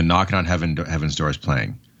 is when Knocking on Heaven's Door is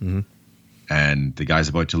playing. Mm-hmm. And the guy's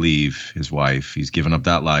about to leave his wife. He's given up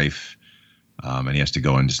that life, and he has to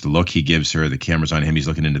go. And just the look he gives her, the camera's on him. He's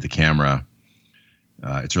looking into the camera.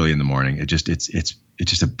 It's early in the morning. It's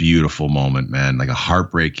just a beautiful moment, man. Like a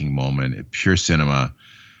heartbreaking moment. Pure cinema.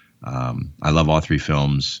 I love all three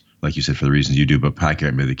films, like you said, for the reasons you do. But Pat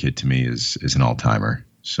Garrett and Billy the Kid to me is an all timer.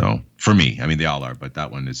 So for me, I mean, they all are, but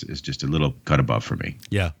that one is just a little cut above for me.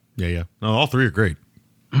 Yeah. No, all three are great.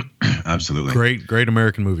 Absolutely. Great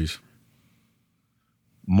American movies.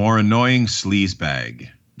 More annoying sleazebag,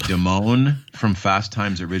 Damone from Fast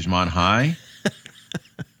Times at Ridgemont High,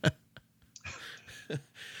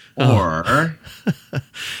 or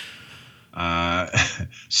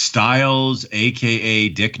Styles, a.k.a.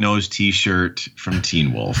 Dick Nose T-shirt from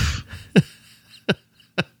Teen Wolf.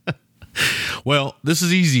 Well, this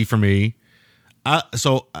is easy for me. It's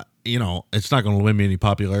not going to win me any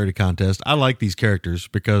popularity contest. I like these characters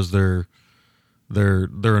because they're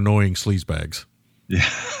annoying sleazebags.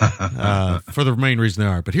 Yeah. For the main reason they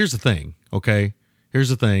are. But here's the thing, okay? Here's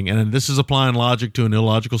the thing, and this is applying logic to an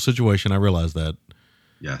illogical situation. I realize that.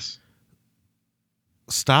 Yes.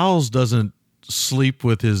 Styles doesn't sleep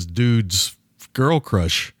with his dude's girl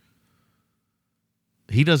crush.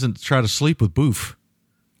 He doesn't try to sleep with Boof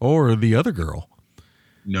or the other girl.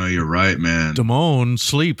 No, you're right, man. Damone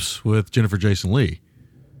sleeps with Jennifer Jason Leigh.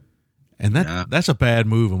 And that's a bad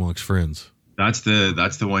move amongst friends. That's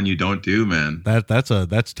the one you don't do, man.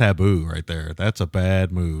 That's taboo right there. That's a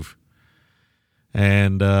bad move.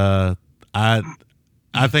 And I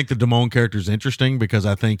think the Damone character is interesting because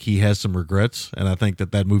I think he has some regrets, and I think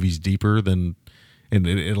that movie's deeper than, and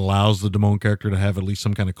it allows the Damone character to have at least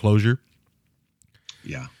some kind of closure.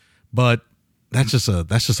 Yeah, but that's just a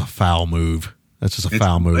foul move. That's just a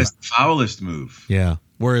foul move. It's the foulest move. Yeah.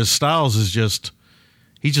 Whereas Styles is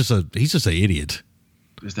he's just an idiot.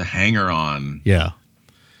 Just a hanger on. Yeah.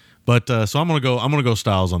 But so I'm gonna go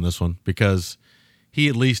Styles on this one because he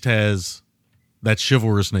at least has that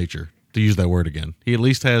chivalrous nature, to use that word again. He at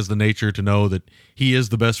least has the nature to know that he is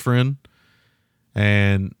the best friend,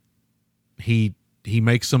 and he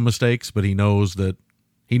makes some mistakes, but he knows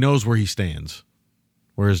where he stands.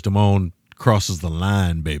 Whereas Damone crosses the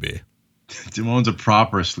line, baby. Damone's a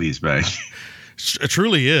proper sleazebag. It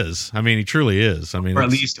truly is. I mean, he truly is. I mean, or at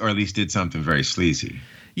least did something very sleazy.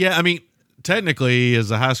 Yeah, I mean, technically, as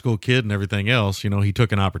a high school kid and everything else, he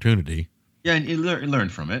took an opportunity. Yeah, and he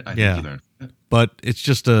learned from it. I think he learned from it. But it's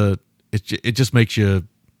just it just makes you.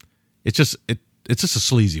 It's just a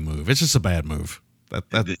sleazy move. It's just a bad move.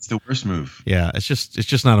 It's the worst move. Yeah, it's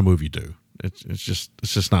just not a move you do. It's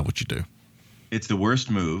just not what you do. It's the worst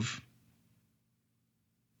move.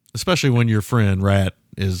 Especially when your friend Rat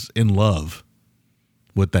is in love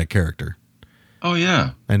with that character. Oh yeah,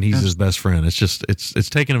 and he's his best friend. It's just it's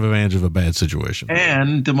taking advantage of a bad situation.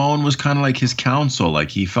 And Damone was kind of like his counsel. Like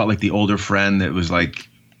he felt like the older friend that was like,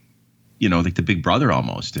 like the big brother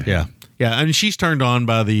almost. To him. Yeah. I mean, she's turned on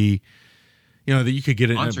by the, that you could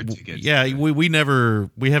get it. Concert tickets. Yeah, we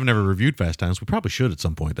have never reviewed Fast Times. We probably should at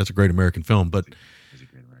some point. That's a great American film, but it's a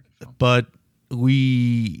great American film. But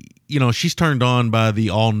she's turned on by the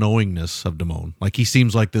all-knowingness of Damone. Like he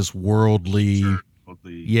seems like this worldly. Sure.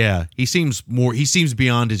 Yeah, he seems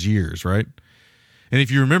beyond his years, right? And if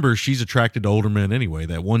you remember, she's attracted to older men anyway.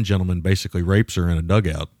 That one gentleman basically rapes her in a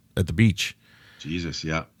dugout at the beach. Jesus,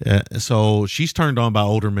 yeah. So she's turned on by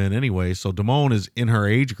older men anyway. So Damone is in her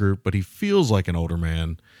age group, but he feels like an older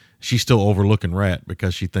man. She's still overlooking Rat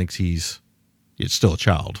because she thinks it's still a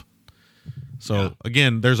child. So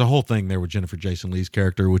again, there's a whole thing there with Jennifer Jason Leigh's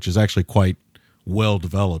character, which is actually quite well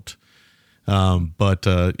developed. But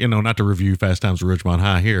not to review Fast Times at Ridgemont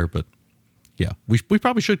High here, but yeah, we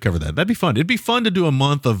probably should cover that. That'd be fun. It'd be fun to do a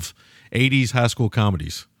month of 80s high school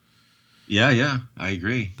comedies. Yeah, I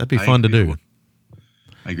agree. That'd be fun to do.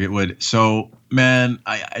 I agree it would. So, man,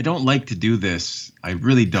 I don't like to do this. I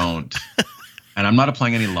really don't. And I'm not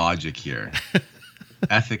applying any logic here,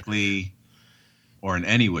 ethically or in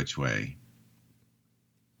any which way.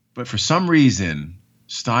 But for some reason,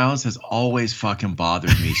 Styles has always fucking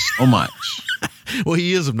bothered me so much. Well,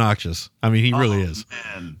 he is obnoxious. I mean, he really is.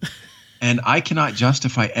 Man. And I cannot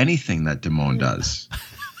justify anything that Damone does.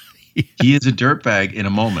 He is a dirtbag in a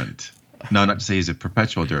moment. No, not to say he's a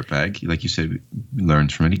perpetual dirtbag. Like you said, he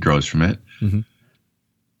learns from it. He grows from it. Mm-hmm.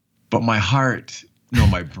 But my heart,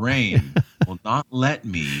 my brain will not let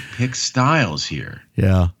me pick Styles here.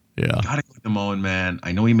 Yeah. Gotta go with Damone, man.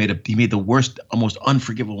 I know he made the worst, almost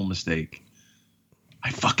unforgivable mistake.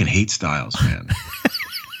 I fucking hate Styles, man.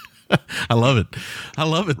 I love it.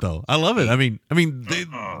 Though. I love it. I mean,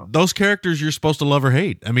 those characters you're supposed to love or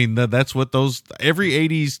hate. I mean, that's what every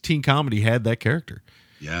 '80s teen comedy had that character.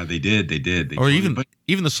 Yeah, they did. They or totally,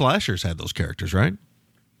 even the slashers had those characters, right?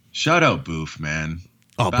 Shout out Boof, man.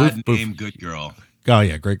 Oh, Bad Boof, name, good girl. Oh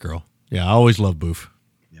yeah, great girl. Yeah, I always love Boof.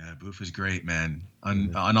 Yeah, Boof is great, man.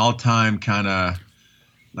 An all-time kind of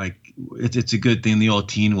like it's a good thing. The old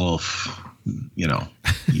Teen Wolf, he bet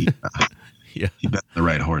the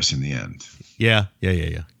right horse in the end. Yeah.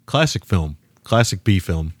 Classic film, classic B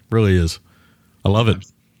film, really is. I love it.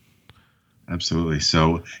 Absolutely.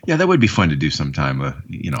 So yeah, that would be fun to do sometime.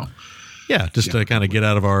 Yeah, just to kind of get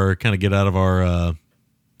out of our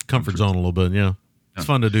comfort zone a little bit. Yeah, it's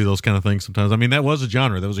fun to do those kind of things sometimes. I mean, that was a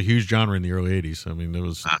genre. That was a huge genre in the early '80s. I mean,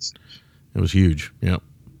 it was huge. Yeah.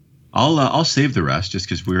 I'll save the rest just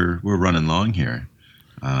because we're running long here,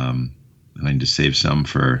 and I need to save some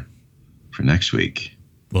for next week.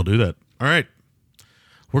 We'll do that. All right.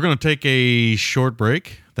 We're going to take a short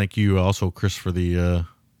break. Thank you also, Chris, for the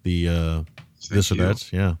this or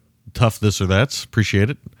that's. Yeah. Tough this or that's. Appreciate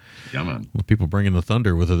it. Yeah, man. People bringing the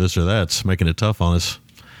thunder with the this or that's, making it tough on us.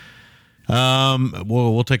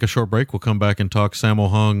 We'll take a short break. We'll come back and talk Sammo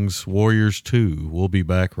Hung's Warriors 2. We'll be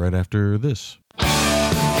back right after this.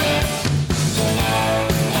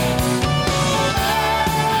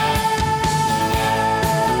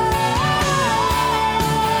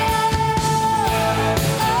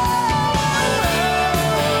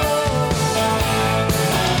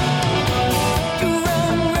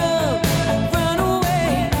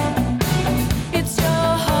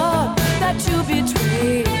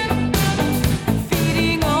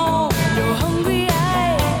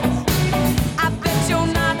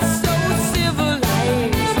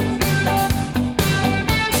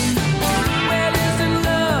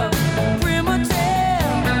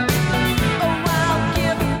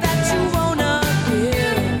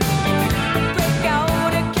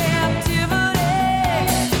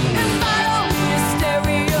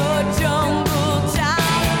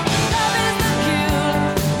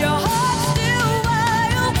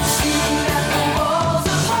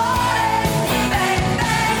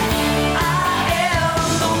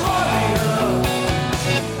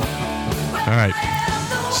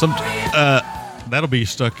 That'll be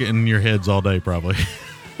stuck in your heads all day, probably.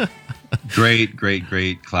 Great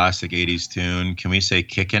classic 80s tune. Can we say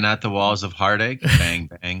kicking at the walls of heartache? Bang,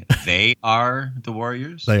 bang. They are the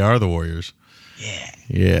Warriors? They are the Warriors. Yeah.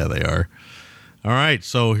 Yeah, they are. All right,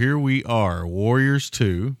 so here we are, Warriors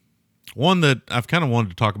 2. One that I've kind of wanted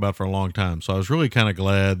to talk about for a long time, so I was really kind of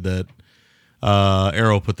glad that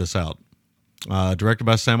Arrow put this out. Directed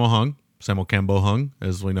by Sammo Cambo Hung,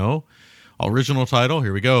 as we know. Original title,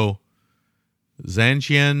 here we go.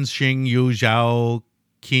 Zanqian Xing Yu Zhao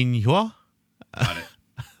Qin Hua. Got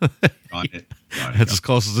it. That's as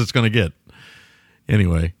close as it's going to get.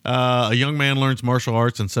 Anyway, a young man learns martial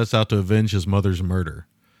arts and sets out to avenge his mother's murder.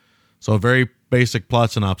 So a very basic plot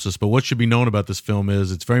synopsis, but what should be known about this film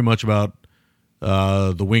is it's very much about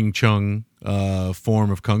the Wing Chun form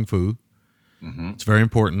of Kung Fu. Mm-hmm. It's very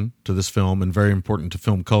important to this film and very important to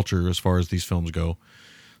film culture as far as these films go.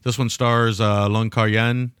 This one stars Lung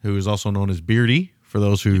Kar-yan, who is also known as Beardy. For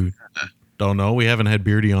those who don't know, we haven't had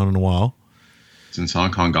Beardy on in a while. Since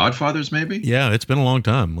Hong Kong Godfathers, maybe? Yeah, it's been a long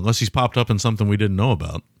time, unless he's popped up in something we didn't know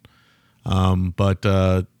about.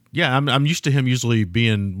 Yeah, I'm used to him usually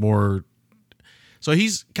being more... So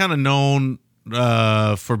he's kind of known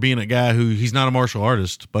for being a guy who... He's not a martial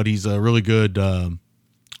artist, but he's a really good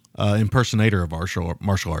impersonator of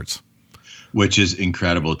martial arts. Which is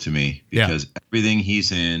incredible to me because everything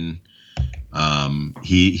he's in,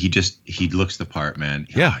 he looks the part, man.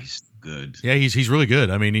 Yeah, he's good. Yeah, he's really good.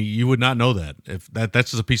 I mean, you would not know that if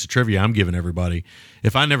that's just a piece of trivia I'm giving everybody.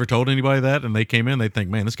 If I never told anybody that and they came in, they'd think,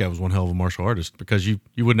 man, this guy was one hell of a martial artist because you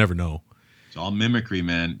would never know. It's all mimicry,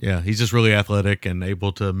 man. Yeah, he's just really athletic and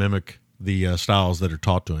able to mimic the styles that are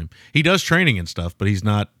taught to him. He does training and stuff, but he's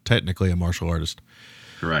not technically a martial artist.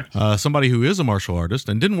 Correct. Somebody who is a martial artist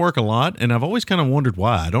and didn't work a lot, and I've always kind of wondered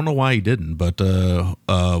why. I don't know why he didn't, but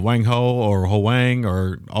Wang Ho or Ho Wang,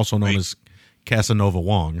 or also known as Casanova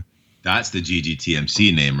Wong. That's the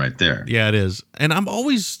GGTMC name right there. Yeah, it is. And I'm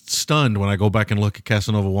always stunned when I go back and look at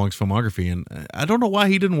Casanova Wong's filmography, and I don't know why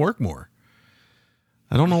he didn't work more.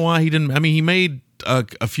 I don't know why he didn't. I mean, he made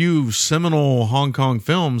a few seminal Hong Kong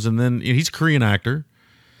films, and then he's a Korean actor.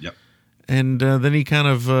 Yep. And then he kind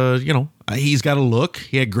of, he's got a look.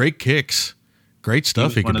 He had great kicks, great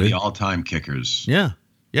stuff he could do. One of the all-time kickers. Yeah,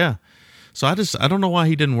 yeah. So I don't know why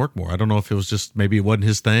he didn't work more. I don't know if it was just maybe it wasn't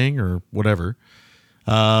his thing or whatever.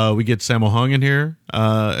 We get Sammo Hung in here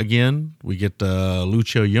again. We get Lu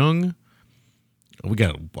Chiu Yung. We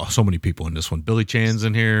got so many people in this one. Billy Chan's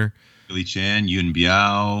in here. Billy Chan, Yun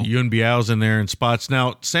Biao. Yun Biao's in there in spots.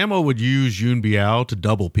 Now, Sammo would use Yun Biao to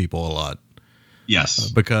double people a lot.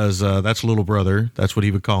 Yes. Because that's little brother. That's what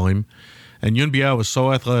he would call him. And Yun Biao was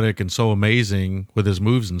so athletic and so amazing with his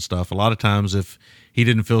moves and stuff. A lot of times if he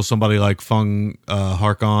didn't feel somebody like Fung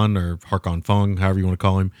Harkon or Harkon Fung, however you want to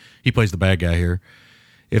call him, he plays the bad guy here.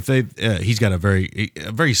 If they, he's got a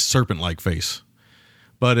very serpent-like face.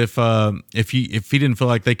 But if he didn't feel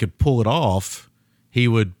like they could pull it off, he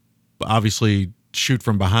would obviously shoot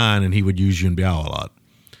from behind, and he would use Yun Biao a lot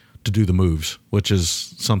to do the moves, which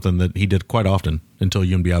is something that he did quite often until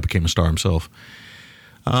Yun Biao became a star himself.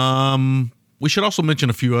 We should also mention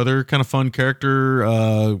a few other kind of fun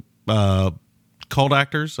character cult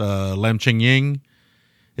actors. Lam Ching Ying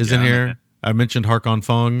is in here. I mentioned Harkon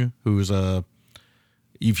Fung, who's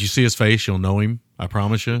if you see his face, you'll know him. I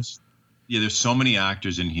promise you. Yeah, there's so many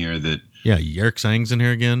actors in here that. Yeah, Eric Tsang's in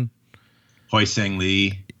here again. Hoi Sang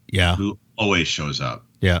Lee. Yeah, who always shows up.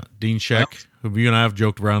 Yeah, Dean Sheck. Who you and I have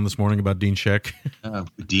joked around this morning about Dean Sheck.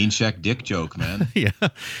 Dean Sheck dick joke, man. Yeah.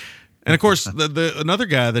 And of course, the another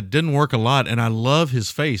guy that didn't work a lot, and I love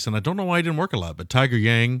his face, and I don't know why he didn't work a lot, but Tiger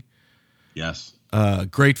Yang. Yes.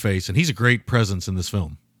 Great face, and he's a great presence in this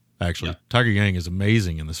film, actually. Yeah. Tiger Yang is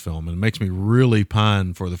amazing in this film, and it makes me really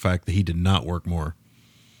pine for the fact that he did not work more.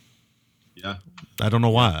 Yeah. I don't know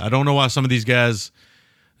why. I don't know why some of these guys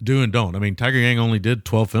do and don't. I mean, Tiger Yang only did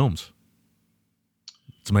 12 films.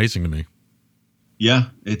 It's amazing to me. Yeah,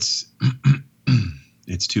 it's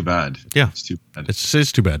it's too bad. Yeah, it's too bad.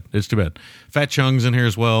 It's too bad. It's too bad. Fat Chung's in here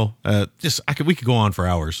as well. We could go on for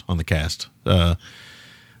hours on the cast.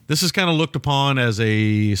 This is kind of looked upon as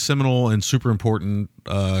a seminal and super important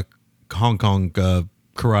Hong Kong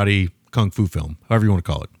karate kung fu film, however you want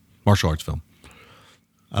to call it, martial arts film.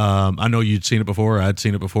 I know you'd seen it before. I'd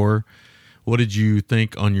seen it before. What did you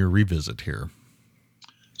think on your revisit here?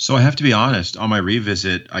 So I have to be honest, on my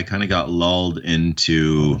revisit, I kind of got lulled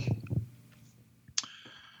into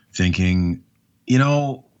thinking,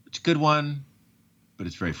 it's a good one, but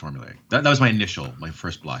it's very formulaic. That was my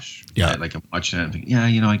first blush. Yeah. Right? Like I'm watching it and thinking,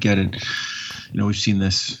 I get it. We've seen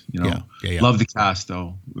this, Yeah. Love the cast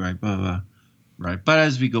though. Right. Blah, blah. Right. But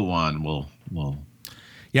as we go on, we'll.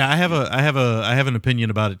 Yeah. I have an opinion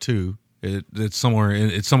about it too. It's somewhere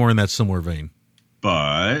in that similar vein.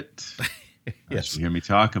 But yes, you hear me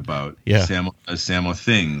talk about Sammo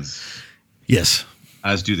things. Yes,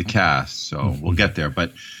 as do the cast. So we'll get there.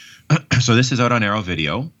 But so this is out on Arrow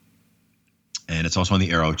Video, and it's also on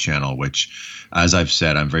the Arrow channel. Which, as I've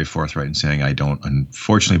said, I'm very forthright in saying I don't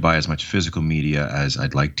unfortunately buy as much physical media as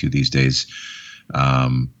I'd like to these days.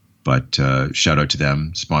 But shout out to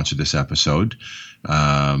them, sponsored this episode.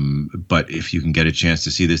 But if you can get a chance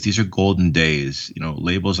to see this, these are golden days.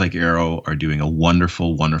 Labels like Arrow are doing a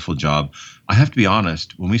wonderful, wonderful job. I have to be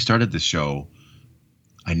honest, when we started this show,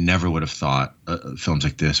 I never would have thought films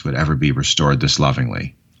like this would ever be restored this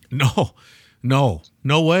lovingly. No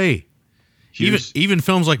way. Even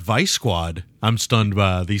films like Vice Squad, I'm stunned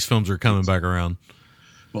by. These films are coming back around.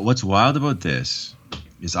 But what's wild about this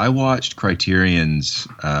is I watched Criterion's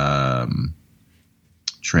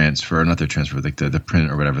transfer, not their transfer, like the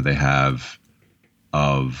print or whatever they have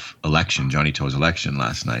of Election, Johnny To's Election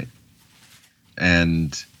last night.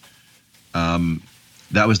 And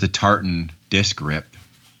that was the tartan disc rip.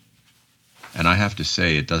 And I have to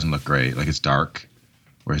say, it doesn't look great. Like, it's dark.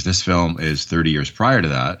 Whereas this film is 30 years prior to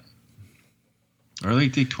that. Or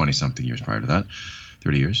like 20-something years prior to that.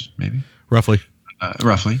 30 years, maybe. Roughly.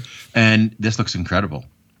 And this looks incredible.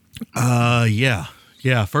 Yeah.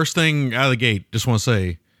 First thing out of the gate, just want to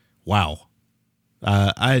say, wow.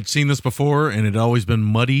 I had seen this before, and it had always been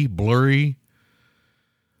muddy, blurry.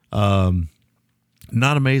 Not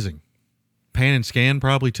amazing. Pan and scan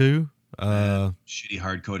probably too. Shitty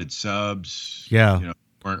hard-coded subs. Yeah.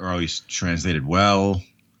 Weren't always translated well.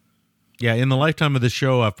 Yeah, in the lifetime of the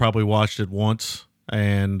show, I've probably watched it once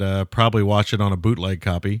and probably watched it on a bootleg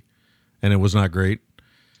copy, and it was not great.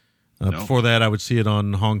 No. Before that, I would see it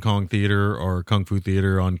on Hong Kong theater or Kung Fu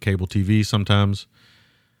theater on cable TV sometimes.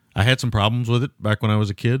 I had some problems with it back when I was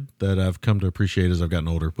a kid that I've come to appreciate as I've gotten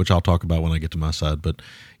older, which I'll talk about when I get to my side. But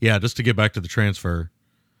yeah, just to get back to the transfer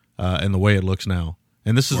and the way it looks now.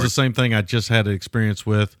 And this is the same thing I just had an experience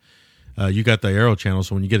with. You got the Arrow channel,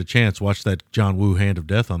 so when you get a chance, watch that John Woo Hand of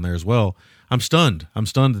Death on there as well. I'm stunned. I'm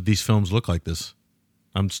stunned that these films look like this.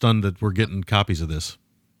 I'm stunned that we're getting copies of this.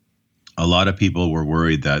 A lot of people were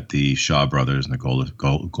worried that the Shaw Brothers and the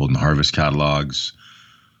Golden Harvest catalogs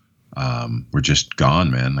were just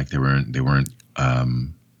gone, man. Like they weren't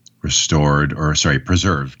preserved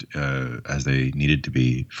as they needed to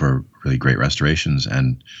be for really great restorations.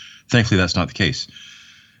 And thankfully, that's not the case.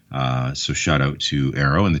 So shout out to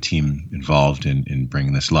Arrow and the team involved in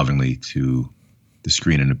bringing this lovingly to the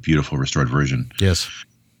screen in a beautiful restored version. Yes.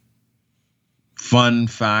 Fun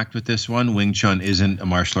fact with this one, Wing Chun isn't a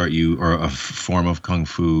martial art or a form of Kung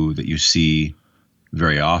Fu that you see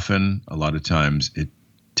very often. A lot of times it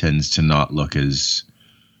tends to not look as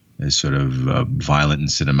sort of violent and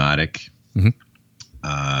cinematic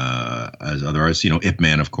as other artists. Ip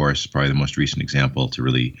Man, of course, probably the most recent example to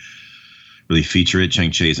really feature it. Cheng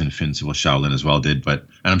Chase and Invincible Shaolin as well did, and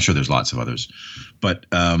I'm sure there's lots of others. But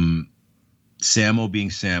Sammo being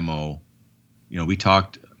Sammo, we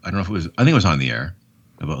talked, I think it was on the air,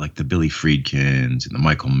 about like the Billy Friedkins and the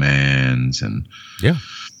Michael Manns and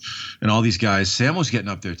all these guys. Sammo's getting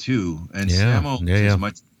up there too, and Sammo is as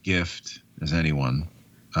much a gift as anyone.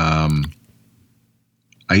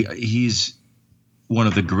 He's one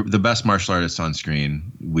of the best martial artists on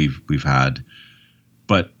screen we've had.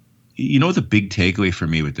 But the big takeaway for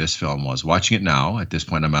me with this film was watching it now. At this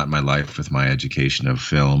point, I'm at my life with my education of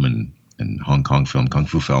film and Hong Kong film, Kung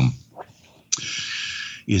Fu film,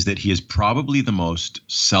 is that he is probably the most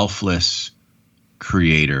selfless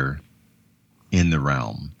creator in the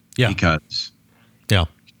realm. Yeah. Because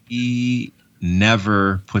he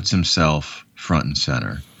never puts himself front and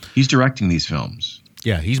center. He's directing these films.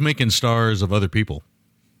 Yeah, he's making stars of other people.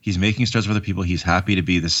 He's making stars of other people. He's happy to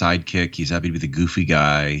be the sidekick. He's happy to be the goofy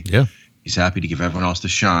guy. Yeah. He's happy to give everyone else the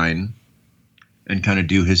shine and kind of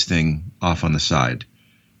do his thing off on the side.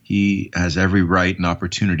 He has every right and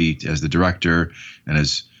opportunity as the director and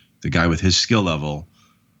as the guy with his skill level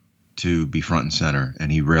to be front and center,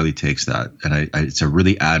 and he rarely takes that. And it's a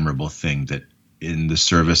really admirable thing that in the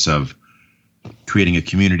service of creating a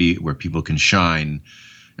community where people can shine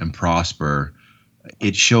and prosper,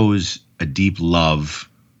 it shows a deep love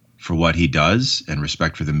for what he does and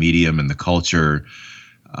respect for the medium and the culture,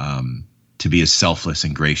 to be as selfless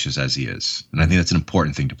and gracious as he is. And I think that's an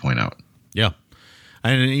important thing to point out. Yeah.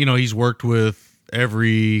 And, he's worked with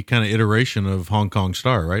every kind of iteration of Hong Kong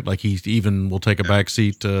star, right? Like he even will take a back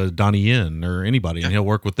seat to Donnie Yen or anybody, and he'll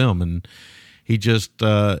work with them. And he just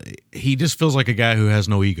feels like a guy who has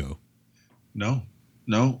no ego. No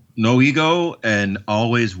ego, and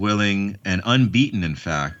always willing and unbeaten, in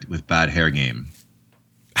fact, with bad hair game.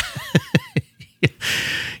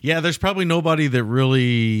 Yeah, there's probably nobody that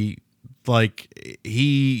really, like,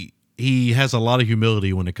 he has a lot of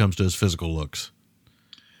humility when it comes to his physical looks.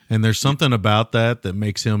 And there's something about that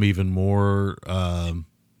makes him even more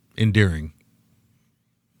endearing.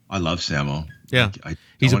 I love Sammo. Yeah,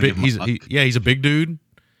 he's a big dude.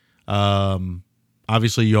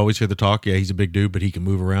 Obviously, you always hear the talk. Yeah, he's a big dude, but he can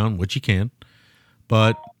move around, which he can.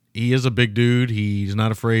 But he is a big dude. He's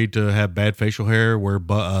not afraid to have bad facial hair, wear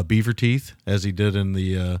beaver teeth, as he did in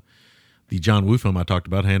the John Woo film I talked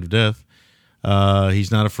about, Hand of Death.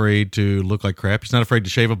 He's not afraid to look like crap. He's not afraid to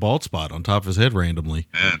shave a bald spot on top of his head randomly.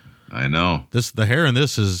 Man, I know. The hair in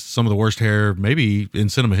this is some of the worst hair maybe in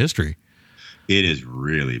cinema history. It is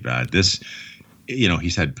really bad. This,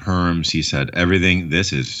 he's had perms, he's had everything.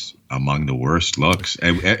 This is among the worst looks.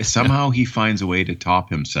 Somehow he finds a way to top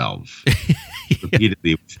himself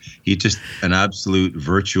repeatedly. He's just an absolute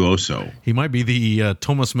virtuoso. He might be the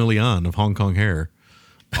Thomas Millian of Hong Kong hair.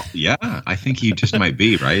 Yeah, I think he just might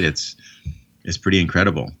be, right? It's pretty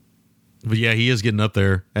incredible. But yeah, he is getting up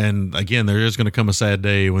there. And again, there is going to come a sad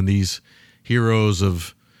day when these heroes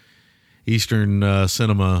of Eastern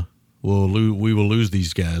cinema we will lose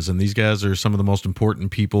these guys. And these guys are some of the most important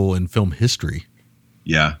people in film history.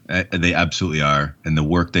 Yeah, they absolutely are. And the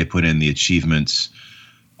work they put in, the achievements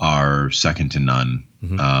are second to none.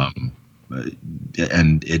 Mm-hmm.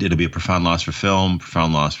 And it'll be a profound loss for film,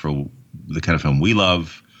 profound loss for the kind of film we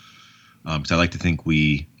love. Because I like to think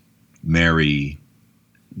we marry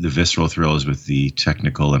the visceral thrills with the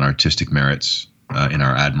technical and artistic merits in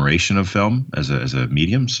our admiration of film as a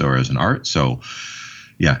medium, so or as an art. So,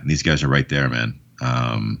 yeah, these guys are right there, man.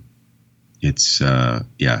 It's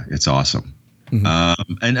awesome.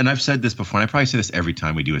 Mm-hmm. And I've said this before, and I probably say this every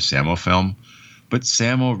time we do a Sammo film, but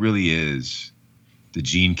Sammo really is the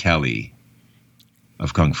Gene Kelly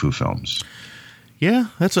of kung fu films. Yeah,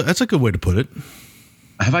 that's a good way to put it.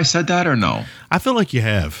 Have I said that or no? I feel like you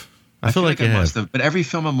have. I feel like you must have. But every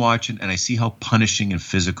film I'm watching, and I see how punishing and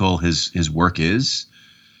physical his work is,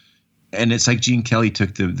 and it's like Gene Kelly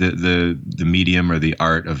took the medium or the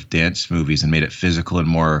art of dance movies and made it physical and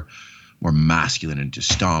more masculine and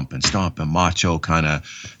just stomp and macho kind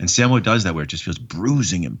of. And Sammo does that where it just feels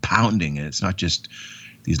bruising and pounding, and it's not just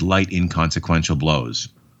these light inconsequential blows.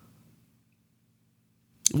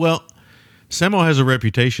 Well, Sammo has a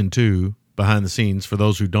reputation too behind the scenes, for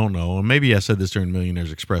those who don't know, and maybe I said this during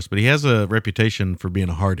Millionaires Express, but he has a reputation for being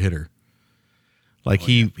a hard hitter. Like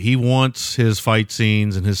he wants his fight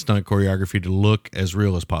scenes and his stunt choreography to look as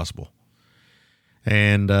real as possible.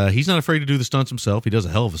 And he's not afraid to do the stunts himself. He does a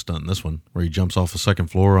hell of a stunt in this one where he jumps off the second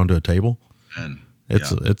floor onto a table. And I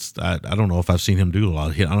don't know if I've seen him do a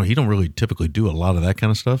lot. He don't really typically do a lot of that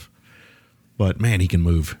kind of stuff. But man, he can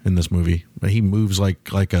move in this movie. He moves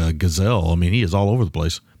like a gazelle. I mean, he is all over the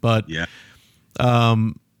place. But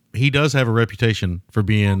he does have a reputation for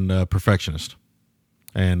being a perfectionist.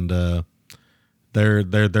 And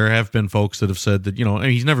there have been folks that have said that, and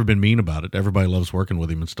he's never been mean about it. Everybody loves working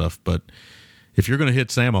with him and stuff. But if you're going to hit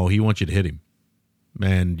Sammo, he wants you to hit him.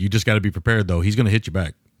 And you just got to be prepared, though. He's going to hit you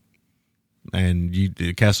back. And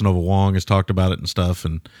Casanova Wong has talked about it and stuff,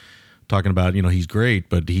 and talking about, he's great,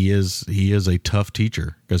 but he is a tough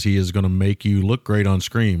teacher because he is going to make you look great on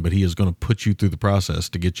screen, but he is going to put you through the process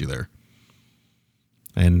to get you there.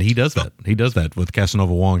 And he does that. He does that with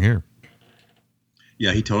Casanova Wong here.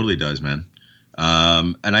 Yeah, he totally does, man.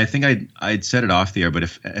 And I think I'd set it off the air, but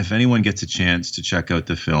if anyone gets a chance to check out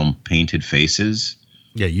the film Painted Faces.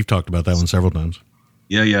 Yeah, you've talked about that one several times.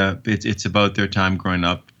 Yeah. It's about their time growing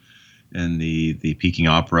up in the Peking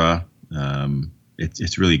Opera.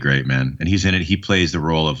 It's really great, man. And he's in it. He plays the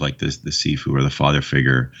role of like the Sifu or the father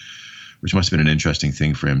figure, which must have been an interesting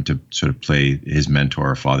thing for him to sort of play his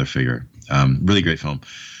mentor or father figure. Really great film.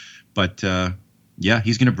 But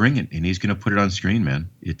he's going to bring it and he's going to put it on screen, man.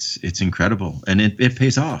 It's incredible. And it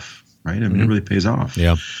pays off, right? I mean, It really pays off.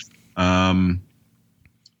 Yeah.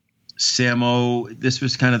 Sammo, this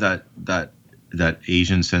was kind of that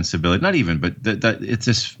Asian sensibility. Not even, but that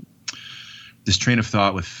it's this train of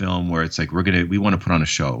thought with film where it's like we want to put on a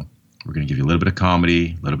show. We're going to give you a little bit of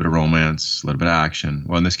comedy, a little bit of romance, a little bit of action.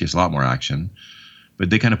 Well, in this case, a lot more action. But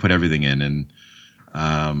they kind of put everything in.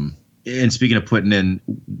 And speaking of putting in,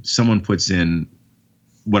 someone puts in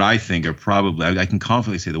what I think are probably, I can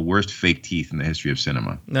confidently say, the worst fake teeth in the history of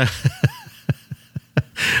cinema.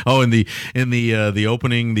 Oh, in the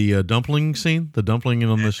opening, the dumpling scene, the dumpling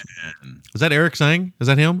on this. Is that Eric Sang? Is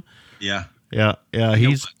that him? Yeah. Yeah.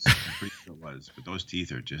 He's. I'm pretty sure it was, but those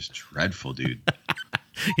teeth are just dreadful, dude.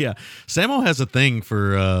 Yeah, Sammo has a thing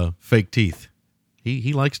for fake teeth.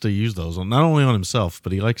 He likes to use those not only on himself,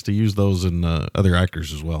 but he likes to use those in other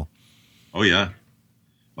actors as well. Oh yeah.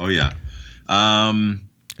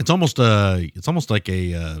 It's almost like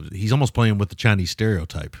he's almost playing with the Chinese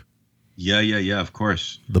stereotype. Yeah. Of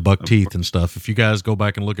course, the buck teeth and stuff. If you guys go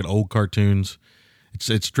back and look at old cartoons,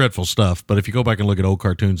 it's dreadful stuff. But if you go back and look at old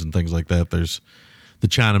cartoons and things like that, there's the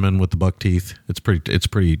Chinaman with the buck teeth. It's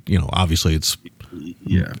pretty. Obviously it's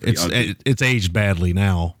aged badly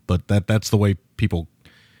now, but that's the way people,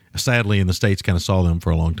 sadly, in the States kind of saw them for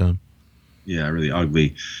a long time. Yeah, really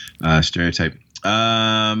ugly stereotype.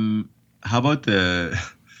 How about the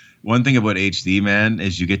one thing about HD, man,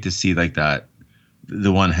 is you get to see like that.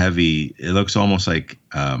 The one heavy, it looks almost like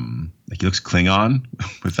he looks Klingon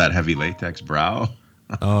with that heavy latex brow.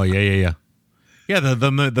 Oh yeah. Yeah,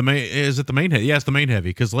 the main, is it the main heavy? Yeah, it's the main heavy,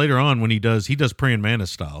 because later on when he does praying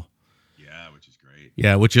mantis style. Yeah, which is great.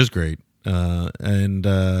 Yeah, which is great. And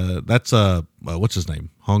that's what's his name?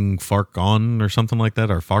 Hung Fark On or something like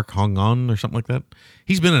that, or Fark Hung On or something like that.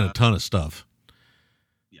 He's been in a ton of stuff.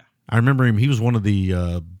 Yeah, I remember him. He was one of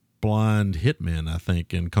the blind hitmen, I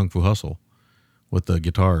think, in Kung Fu Hustle with the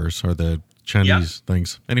guitars or the Chinese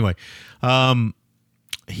things. Anyway,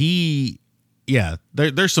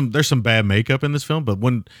 there's some bad makeup in this film, but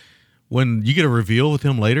when you get a reveal with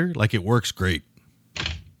him later, like, it works great.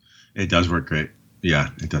 It does work great. Yeah,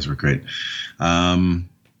 it does work great.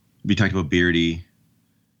 We talked about Beardy,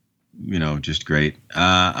 just great.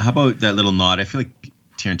 How about that little nod? I feel like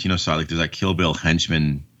Tarantino saw, like, there's that Kill Bill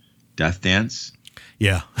henchman death dance.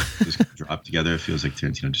 Yeah. Just dropped together. It feels like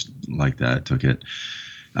Tarantino just like that took it.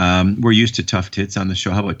 We're used to tough tits on the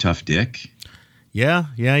show. How about tough dick?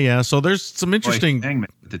 Yeah. So there's some interesting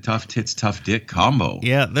the tough tits, tough dick combo.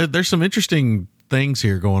 Yeah, there's some interesting things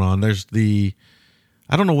here going on. There's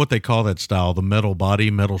I don't know what they call that style, the metal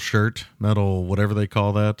body, metal shirt, metal whatever they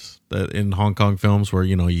call that in Hong Kong films where,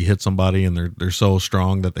 you hit somebody and they're so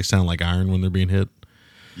strong that they sound like iron when they're being hit.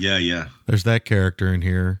 Yeah. There's that character in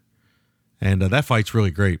here. And that fight's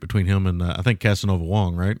really great between him and I think Casanova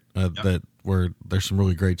Wong, right? That where there's some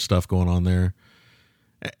really great stuff going on there.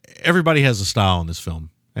 Everybody has a style in this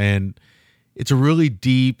film, and it's a really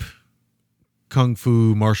deep kung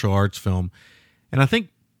fu martial arts film. And I think,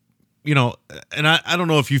 and I don't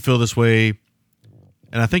know if you feel this way,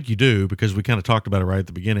 and I think you do because we kind of talked about it right at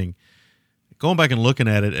the beginning. Going back and looking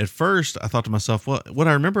at it, at first I thought to myself, what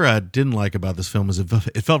I remember I didn't like about this film is it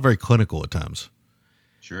felt very clinical at times.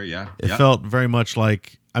 Sure, yeah. It felt very much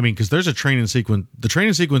like, because there's a training sequence. The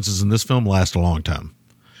training sequences in this film last a long time.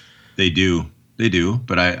 They do.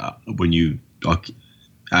 But I'll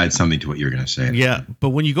add something to what you're going to say. Yeah, but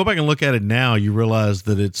when you go back and look at it now, you realize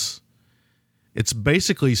that it's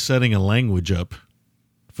basically setting a language up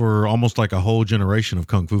for almost like a whole generation of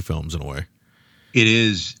kung fu films in a way. It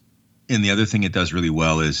is. And the other thing it does really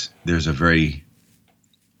well is there's a very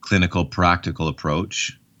clinical, practical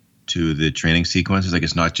approach to the training sequences. Like,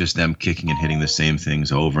 it's not just them kicking and hitting the same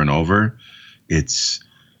things over and over. There's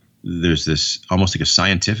this almost like a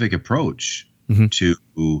scientific approach to,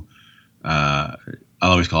 I'll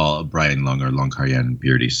always call Brian Lung or Lung Kar-yen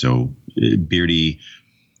Beardy. So Beardy,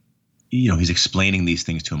 he's explaining these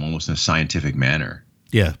things to him almost in a scientific manner.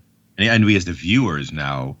 Yeah. And we as the viewers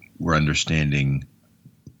now, we're understanding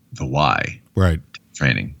the why. Right.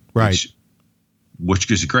 Training. Right. Which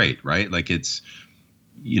is great, right? Like, it's,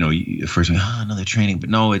 first another training, but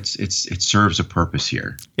no, it serves a purpose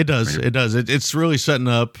here. It does. Right? It does. It's really setting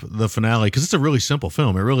up the finale because it's a really simple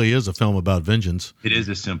film. It really is a film about vengeance. It is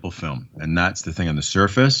a simple film, and that's the thing on the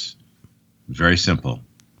surface. Very simple,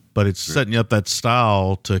 but it's setting up that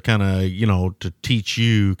style to kind of to teach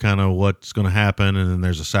you kind of what's going to happen, and then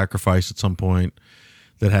there's a sacrifice at some point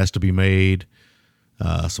that has to be made.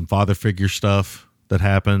 Some father figure stuff that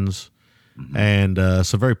happens, and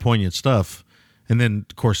some very poignant stuff. And then,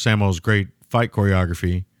 of course, Sammo's great fight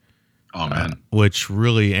choreography. Oh, man. Which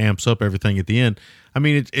really amps up everything at the end.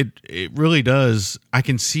 It really does. I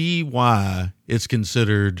can see why it's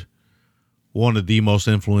considered one of the most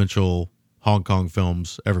influential Hong Kong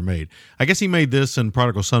films ever made. I guess he made this and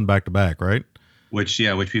Prodigal Son back to back, right? Which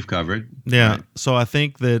we've covered. Yeah. Right. So I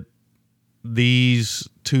think that these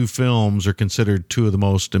two films are considered two of the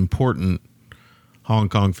most important Hong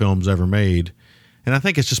Kong films ever made. And I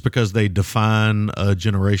think it's just because they define a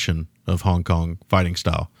generation of Hong Kong fighting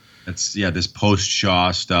style. It's this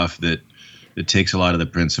post-Shaw stuff that takes a lot of the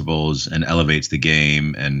principles and elevates the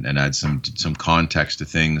game and adds some context to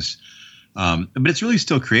things. But it's really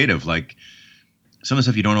still creative. Like, some of the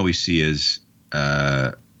stuff you don't always see is,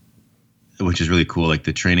 which is really cool. Like,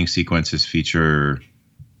 the training sequences feature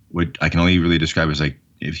what I can only really describe as, like,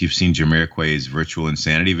 if you've seen Jamiroquai's Virtual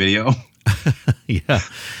Insanity video. Yeah.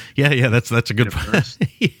 That's a good part.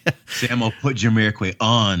 Yeah. Sam will put Jamiroquai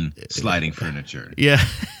on sliding furniture. Yeah.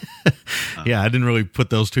 Yeah, I didn't really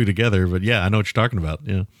put those two together, but yeah, I know what you're talking about.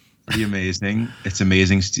 Yeah. Pretty amazing. It's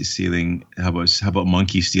amazing stealing. How about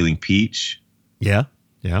Monkey stealing Peach? Yeah.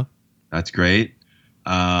 That's great.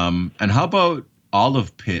 And how about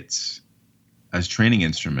olive pits as training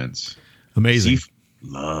instruments? Amazing. He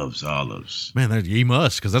loves olives. Man, he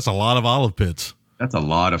must, because that's a lot of olive pits. That's a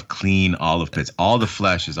lot of clean olive pits. All the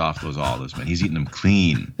flesh is off those olives, man. He's eating them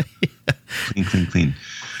clean. Yeah. Clean.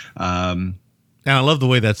 And I love the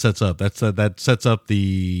way that sets up. That sets up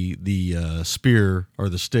the spear or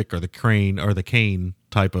the stick or the crane or the cane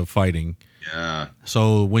type of fighting. Yeah.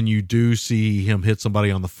 So when you do see him hit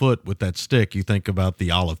somebody on the foot with that stick, you think about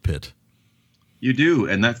the olive pit. You do,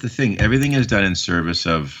 and that's the thing. Everything is done in service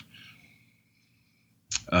of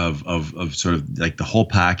sort of like the whole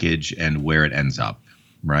package and where it ends up,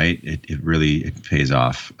 right? It really pays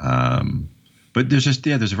off. But there's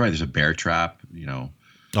a bear trap,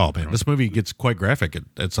 Oh man, this movie gets quite graphic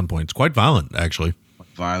at some point. It's quite violent, actually.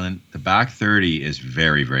 Violent. The back 30 is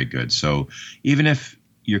very, very good. So even if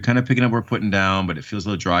you're kind of picking up what we're putting down, but it feels a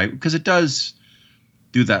little dry, because it does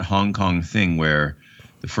do that Hong Kong thing where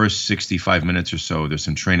the first 65 minutes or so, there's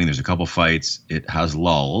some training, there's a couple fights, it has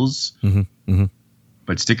lulls.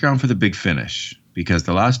 But stick around for the big finish, because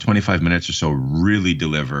the last 25 minutes or so really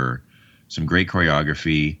deliver some great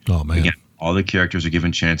choreography. Oh, man. Again, all the characters are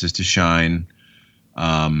given chances to shine.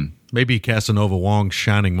 Maybe Casanova Wong's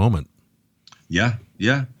shining moment. Yeah.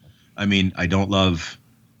 I mean, I don't love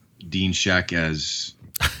Dean Sheck as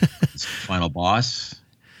Final boss.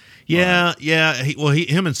 Yeah.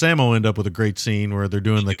 Him and Sammo end up with a great scene where they're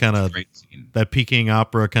doing the kind of that Peking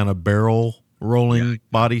opera kind of barrel rolling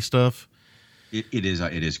body stuff. It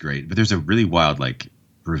is great, but there's a really wild like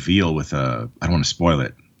reveal with I don't want to spoil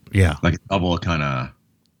it. Yeah, like a double kind of.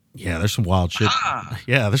 Yeah, there's some wild shit.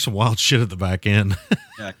 Yeah, there's some wild shit at the back end.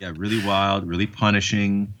 yeah, really wild, really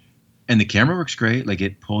punishing, and the camera works great. Like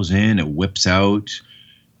it pulls in, it whips out.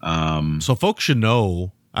 So folks should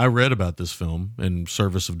know. I read about this film in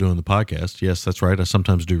service of doing the podcast. Yes, that's right. I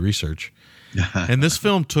sometimes do research. And this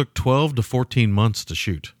film took 12 to 14 months to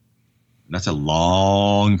shoot. That's a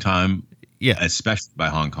long time. Yeah. Especially by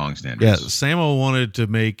Hong Kong standards. Yeah. Sammo wanted to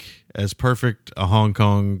make as perfect a Hong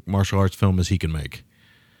Kong martial arts film as he can make.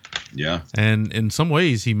 Yeah. And in some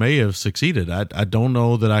ways, he may have succeeded. I don't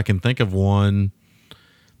know that I can think of one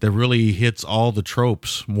that really hits all the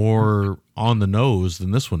tropes more on the nose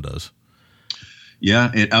than this one does.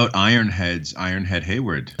 Yeah, it out Ironhead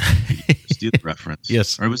Hayward. Steeler reference.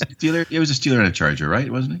 Yes. Or was it Steeler? It was a Steeler and a Charger,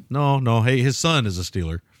 right? Wasn't he? No. Hey, his son is a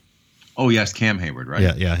Steeler. Oh, yes, Cam Hayward,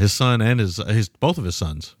 right? Yeah. His son and his both of his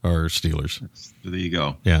sons are Steelers. So there you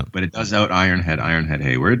go. Yeah. But it does out Ironhead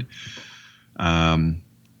Hayward.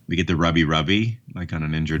 We get the rubby, like on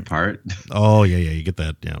an injured part. Oh, yeah. You get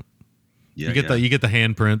that, yeah. You get the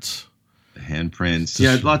handprints. Handprints.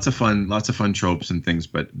 Yeah, lots of fun tropes and things,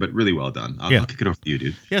 but really well done. I'll kick it over to you,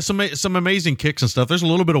 dude. Yeah, some amazing kicks and stuff. There's a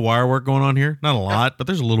little bit of wire work going on here. Not a lot, but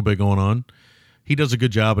there's a little bit going on. He does a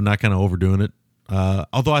good job of not kind of overdoing it.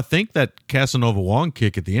 Although I think that Casanova Wong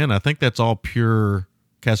kick at the end, I think that's all pure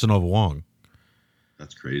Casanova Wong.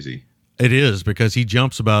 That's crazy. It is, because he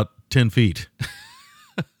jumps about 10 feet.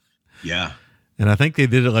 Yeah. And I think they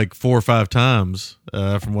did it like 4 or 5 times,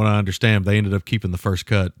 from what I understand. They ended up keeping the first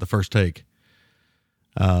take.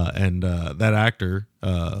 And that actor,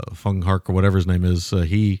 Fung Hark or whatever his name is,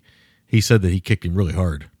 he said that he kicked him really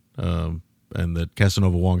hard, and that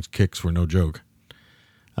Casanova Wong's kicks were no joke.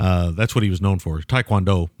 That's what he was known for.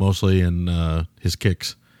 Taekwondo mostly, and his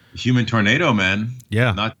kicks. Human tornado, man.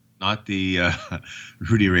 Yeah. Not the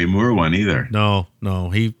Rudy Ray Moore one either. No.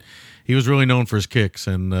 He was really known for his kicks,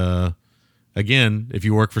 and again, if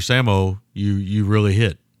you work for Sammo, you really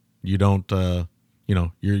hit. You don't,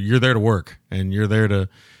 you're there to work, and you're there to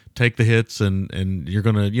take the hits, and you're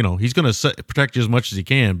gonna, he's gonna protect you as much as he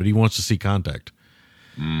can, but he wants to see contact,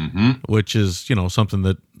 which is something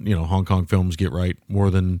that Hong Kong films get right more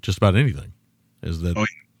than just about anything, is that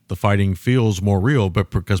the fighting feels more real,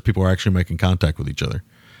 but because people are actually making contact with each other.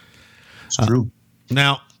 It's true.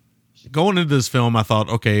 Now, going into this film, I thought,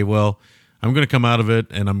 okay, well, I'm going to come out of it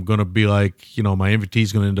and I'm going to be like, my invitee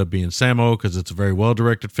is going to end up being Sammo because it's a very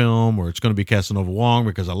well-directed film, or it's going to be Casanova Wong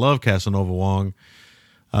because I love Casanova Wong.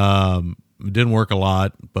 It didn't work a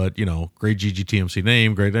lot, but, great GGTMC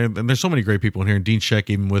name, great. And there's so many great people in here. And Dean Sheck,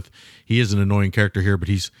 he is an annoying character here, but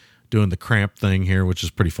he's doing the cramp thing here, which is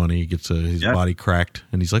pretty funny. He gets his body cracked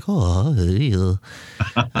and he's like, oh, yeah.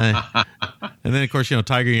 And then, of course,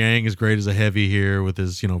 Tiger Yang is great as a heavy here with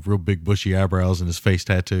his, real big bushy eyebrows and his face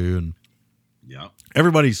tattoo. And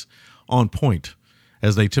everybody's on point,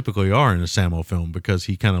 as they typically are in a Sammo film, because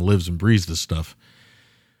he kind of lives and breathes this stuff.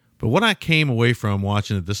 But what I came away from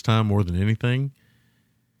watching it this time more than anything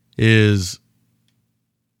is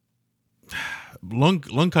Lung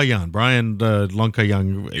Ka-yan, Brian Lung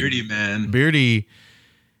Ka-yan. Beardy, man. Beardy,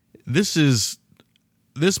 this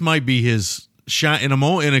might be his in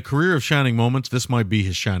a career of shining moments, this might be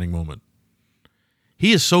his shining moment.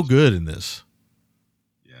 He is so good in this.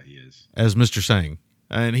 Yeah, he is. As Mr. Sang.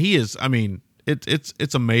 And he is,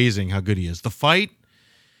 it's amazing how good he is. The fight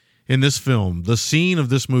in this film, the scene of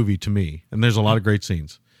this movie to me, and there's a lot of great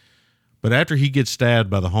scenes, but after he gets stabbed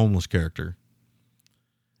by the homeless character,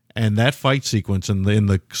 and that fight sequence in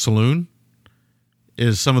the saloon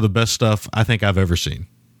is some of the best stuff I think I've ever seen.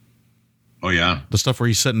 Oh, yeah. The stuff where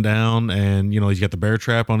he's sitting down and, he's got the bear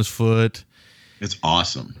trap on his foot. It's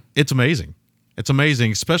awesome. It's amazing. It's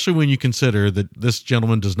amazing, especially when you consider that this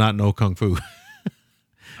gentleman does not know Kung Fu.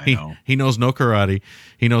 He knows no karate.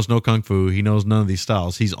 He knows no Kung Fu. He knows none of these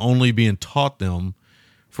styles. He's only being taught them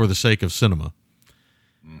for the sake of cinema.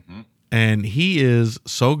 Mm-hmm. And he is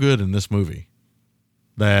so good in this movie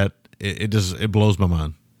that it blows my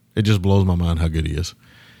mind. It just blows my mind how good he is.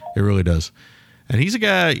 It really does. And he's a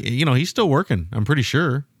guy, he's still working, I'm pretty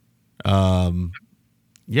sure.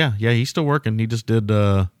 Yeah, he's still working. He just did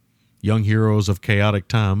Young Heroes of Chaotic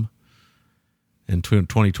Time in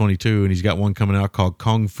 2022, and he's got one coming out called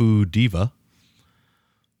Kung Fu Diva.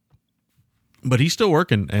 But he's still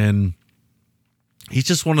working, and he's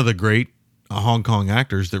just one of the great Hong Kong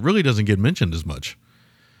actors that really doesn't get mentioned as much.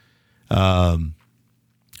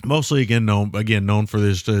 Mostly known for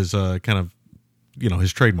his kind of,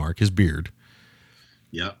 his trademark, his beard.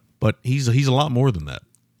 Yeah. But he's a lot more than that.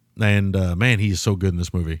 And man, he is so good in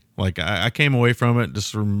this movie. Like I came away from it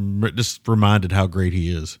just reminded how great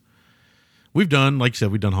he is. We've done, like you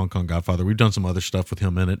said, we've done Hong Kong Godfather. We've done some other stuff with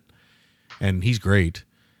him in it, and he's great.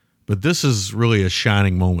 But this is really a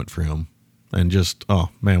shining moment for him. And just, oh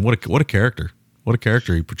man, what a character! What a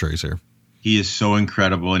character he portrays here. He is so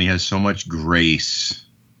incredible, and he has so much grace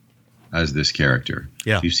as this character.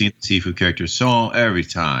 Yeah, you've seen the Sifu character so every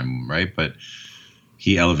time, right? But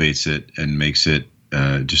he elevates it and makes it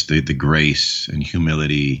just the grace and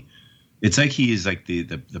humility. It's like he is like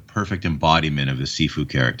the perfect embodiment of the Sifu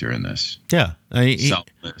character in this. Yeah.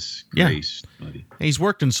 Selfless, grace. Yeah. He's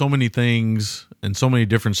worked in so many things and so many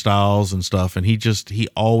different styles and stuff, and he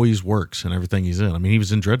always works in everything he's in. I mean, he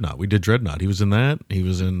was in Dreadnought. We did Dreadnought. He was in that. He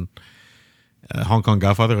was in Hong Kong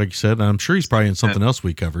Godfather, like you said. And I'm sure he's probably in something else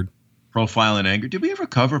we covered. Profile in Anger. Did we ever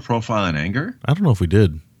cover Profile in Anger? I don't know if we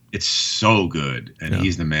did. It's so good, and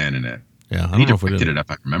he's the man in it. Yeah, I don't know if we did it,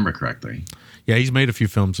 if I remember correctly. Yeah, he's made a few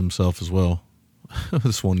films himself as well.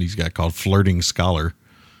 This one he's got called Flirting Scholar.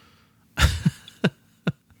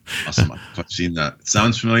 Awesome. I've seen that. It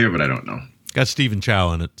sounds familiar, but I don't know. Got Stephen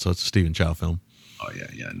Chow in it, so it's a Stephen Chow film. Oh,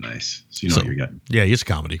 yeah, nice. So you know what you're getting. Yeah, it's a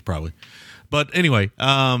comedy, probably. But anyway,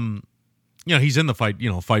 he's in the fight,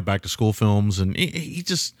 Fight Back to School films, and he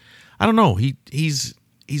just, I don't know, he's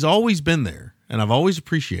always been there, and I've always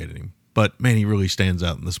appreciated him. But, man, he really stands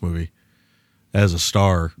out in this movie as a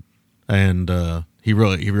star. And he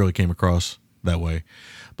really came across that way.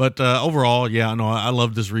 But overall, I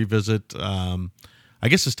love this revisit. I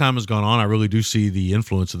guess as time has gone on, I really do see the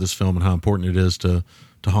influence of this film and how important it is to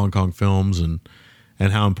Hong Kong films and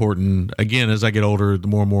how important, again, as I get older, the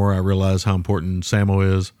more and more I realize how important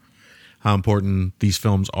Sammo is, how important these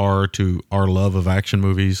films are to our love of action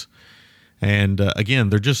movies. And again,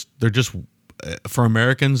 they're just for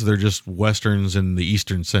Americans, they're just Westerns in the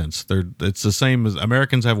Eastern sense. It's the same as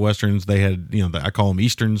Americans have Westerns. They had, I call them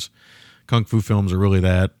Easterns. Kung Fu films are really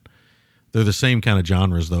that. They're the same kind of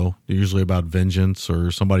genres, though. They're usually about vengeance,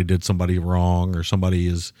 or somebody did somebody wrong, or somebody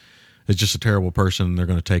is just a terrible person and they're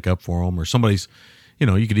going to take up for them, or somebody's,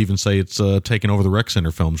 you could even say it's taking over the rec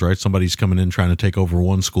center films, right? Somebody's coming in trying to take over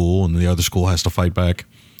one school and the other school has to fight back.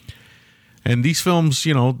 And these films,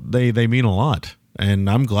 they mean a lot. And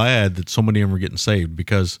I'm glad that so many of them are getting saved,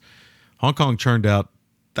 because Hong Kong churned out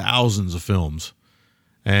thousands of films,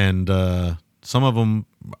 and some of them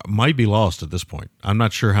might be lost at this point. I'm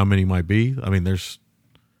not sure how many might be. I mean,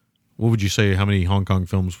 what would you say, how many Hong Kong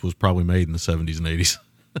films was probably made in the 70s and 80s?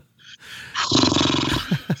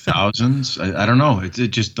 Thousands? I don't know. It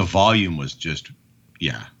just, the volume was just,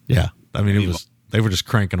 yeah. Yeah. I mean, they were just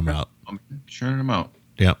cranking them out. I'm churning them out.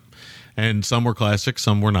 Yeah. And some were classics,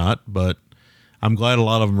 some were not, but I'm glad a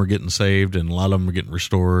lot of them are getting saved and a lot of them are getting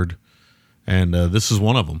restored. And this is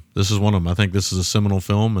one of them. I think this is a seminal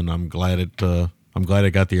film, and I'm glad it got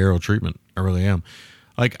the Arrow treatment. I really am.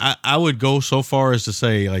 Like, I would go so far as to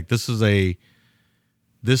say, like, like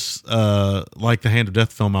the Hand of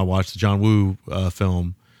Death film I watched, the John Woo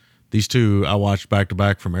film, these two I watched back to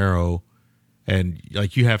back from Arrow, and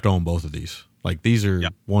like, you have to own both of these. Like, these are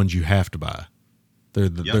ones you have to buy.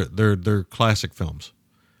 They're classic films,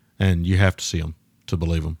 and you have to see them to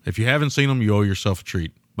believe them. If you haven't seen them, you owe yourself a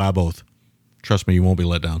treat. Buy both. Trust me, you won't be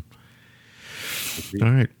let down.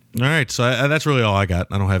 All right. So that's really all I got.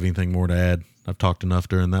 I don't have anything more to add. I've talked enough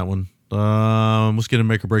during that one. Let's get into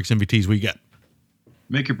Make or Breaks MVTs. What you got?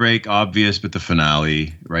 Make or break, obvious, but the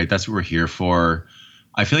finale, right? That's what we're here for.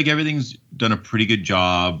 I feel like everything's done a pretty good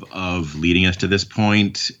job of leading us to this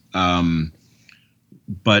point.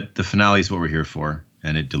 But the finale is what we're here for,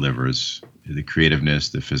 and it delivers. The creativeness,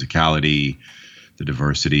 the physicality, the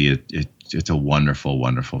diversity. It's a wonderful,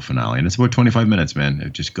 wonderful finale. And it's about 25 minutes, man.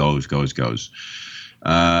 It just goes.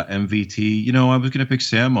 MVT, I was going to pick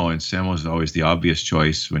Sammo, and Sammo is always the obvious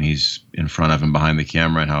choice when he's in front of and behind the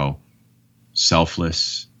camera, and how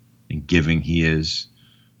selfless and giving he is.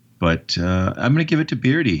 But I'm going to give it to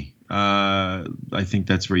Beardy. I think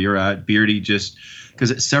that's where you're at. Beardy, just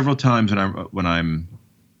because several times when I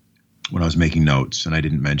was making notes, and I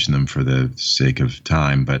didn't mention them for the sake of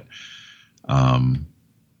time, but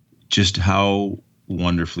just how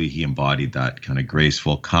wonderfully he embodied that kind of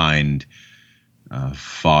graceful, kind,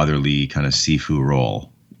 fatherly kind of Sifu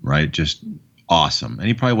role, right? Just awesome. And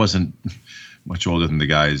he probably wasn't much older than the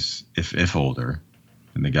guys, if older,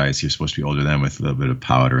 than the guys he was supposed to be older than, with a little bit of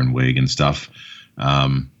powder and wig and stuff.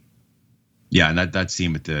 And that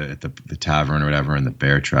scene with the tavern or whatever, and the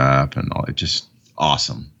bear trap and all, it just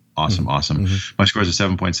awesome. Mm-hmm. My score is a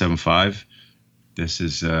 7.75. this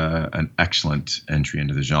is an excellent entry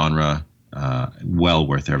into the genre. Well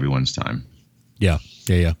worth everyone's time. Yeah.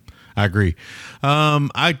 I agree.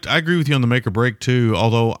 I agree with you on the make or break too.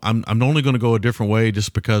 Although I'm only going to go a different way,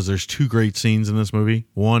 just because there's two great scenes in this movie.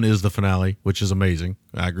 One is the finale, which is amazing.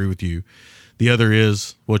 I agree with you. The other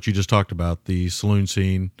is what you just talked about, the saloon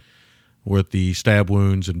scene with the stab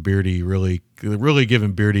wounds and Beardy really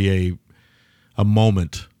giving Beardy a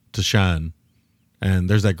moment to shine. And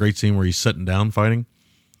there's that great scene where he's sitting down fighting.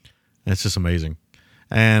 And it's just amazing.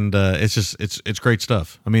 And it's great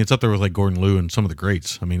stuff. I mean, it's up there with like Gordon Liu and some of the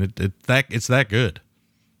greats. I mean, it's that good.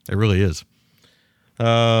 It really is.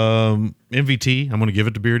 MVT, I'm going to give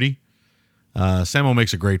it to Beardy. Sammo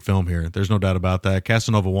makes a great film here. There's no doubt about that.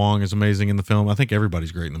 Casanova Wong is amazing in the film. I think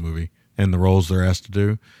everybody's great in the movie and the roles they're asked to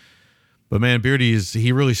do. But man, Beardy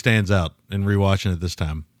he really stands out in rewatching it this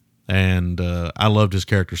time. And I loved his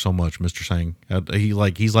character so much, Mr. Sang.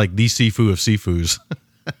 He's like the Sifu of Sifus.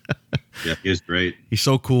 Yeah, he is great. He's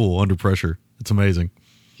so cool under pressure. It's amazing.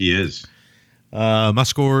 He is. My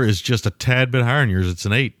score is just a tad bit higher than yours. It's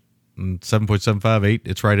an 8. 7.758.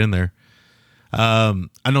 It's right in there.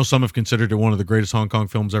 I know some have considered it one of the greatest Hong Kong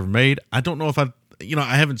films ever made. I don't know if I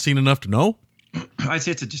haven't seen enough to know. I'd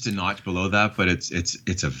say it's just a notch below that, but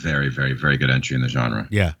it's a very, very, very good entry in the genre.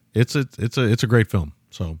 Yeah, it's a great film.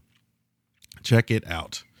 So check it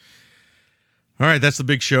out. All right, that's the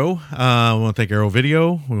big show. I want to thank Arrow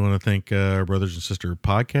Video. We want to thank our Brothers and Sister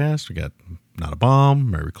podcast. We got Not a Bomb,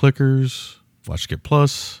 Merry Clickers, Watch Skip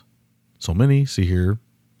Plus, so many. See Here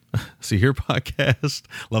podcast.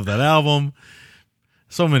 Love that album.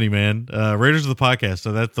 So many, man. Raiders of the podcast.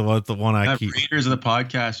 So that's the one I keep. Raiders of the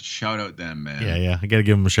podcast. Shout out them, man. Yeah. I got to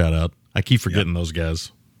give them a shout out. I keep forgetting those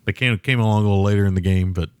guys. They came along a little later in the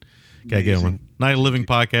game, but gotta get them. Night of Living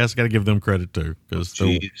podcast. Got to give them credit too, because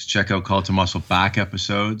check out Call to Muscle back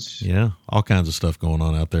episodes. Yeah, all kinds of stuff going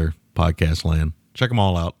on out there. Podcast land. Check them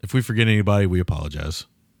all out. If we forget anybody, we apologize.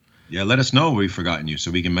 Yeah, let us know we've forgotten you so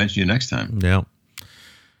we can mention you next time. Yeah. All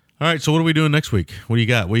right. So what are we doing next week? What do you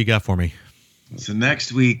got? What do you got for me? So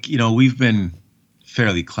next week, we've been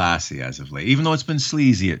fairly classy as of late, even though it's been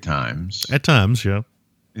sleazy at times. At times, yeah.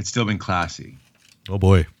 It's still been classy. Oh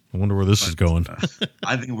boy, I wonder where this is going.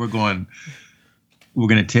 I think we're going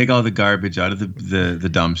to take all the garbage out of the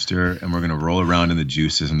dumpster, and we're going to roll around in the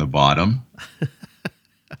juices in the bottom.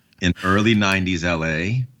 In early 90s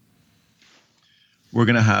LA, we're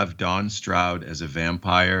going to have Don Stroud as a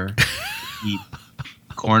vampire eat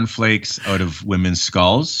cornflakes out of women's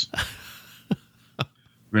skulls.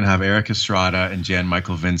 We're going to have Eric Estrada and Jan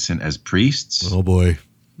Michael Vincent as priests. Oh, boy.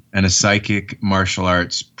 And a psychic martial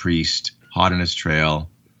arts priest hot on his trail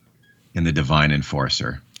in The Divine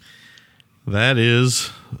Enforcer. That is,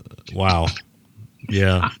 wow.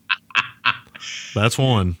 Yeah. That's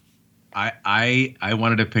one. I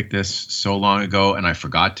wanted to pick this so long ago, and I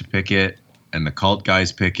forgot to pick it, and the cult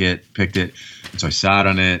guys picked it. And so I sat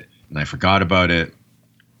on it, and I forgot about it.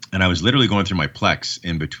 And I was literally going through my Plex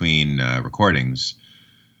in between recordings.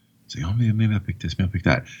 Saying, oh, maybe I'll pick this, maybe I'll pick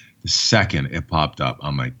that. The second it popped up,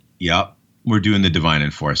 I'm like, yep, we're doing The Divine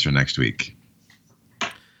Enforcer next week.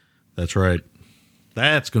 That's right.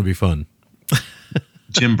 That's going to be fun.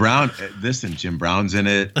 Jim Brown, Jim Brown's in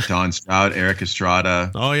it. Don Stroud, Eric Estrada.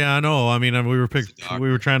 Oh yeah, I know. I mean, we were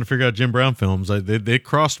trying to figure out Jim Brown films. They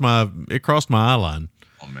crossed my eye line.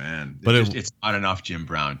 Oh man, but it's not enough Jim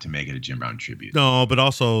Brown to make it a Jim Brown tribute. No, but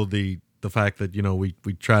also the fact that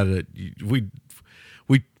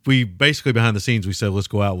we basically behind the scenes we said let's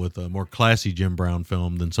go out with a more classy Jim Brown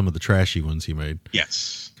film than some of the trashy ones he made.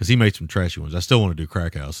 Yes, because he made some trashy ones. I still want to do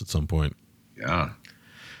Crack House at some point. Yeah.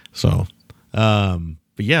 So,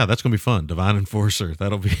 but yeah, that's gonna be fun. Divine Enforcer.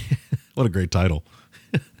 That'll be what a great title.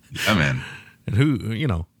 Yeah, man. And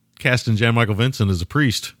who casting Jan Michael Vincent as a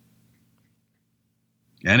priest.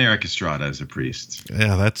 And Eric Estrada as a priest.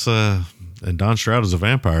 Yeah, that's and Don Stroud as a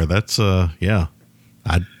vampire. That's yeah.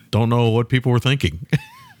 I don't know what people were thinking.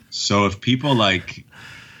 So if people like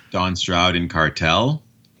Don Stroud in Cartel,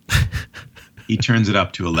 he turns it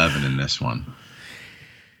up to 11 in this one.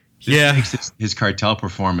 This makes his Cartel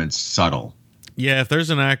performance subtle. Yeah, if there's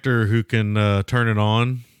an actor who can turn it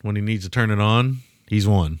on when he needs to turn it on, he's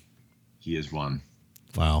one. He is one.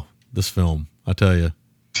 Wow, this film, I tell you.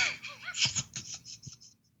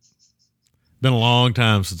 Been a long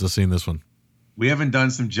time since I've seen this one. We haven't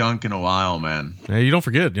done some junk in a while, man. Yeah, you don't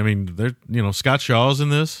forget. I mean, Scott Shaw's in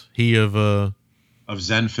this. He of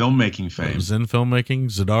Zen filmmaking fame. Zen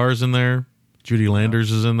filmmaking. Zadar's in there. Judy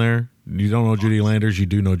Landers is in there. You don't know Judy Landers. You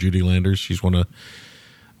do know Judy Landers. She's one of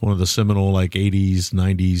the seminal like 80s,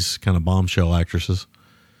 90s kind of bombshell actresses.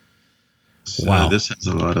 Wow. This has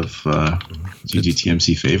a lot of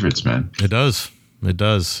GGTMC favorites, man. It does. It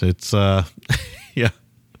does. It's yeah.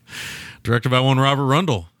 Directed by one Robert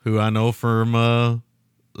Rundle, who I know from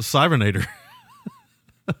Cybernator.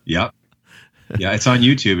 Yep. Yeah, it's on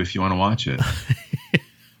YouTube if you want to watch it.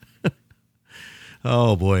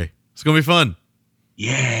 Oh boy, it's gonna be fun.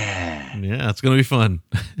 Yeah. Yeah, it's gonna be fun.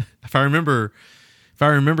 If I remember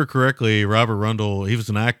correctly, Robert Rundle, he was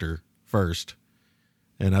an actor first,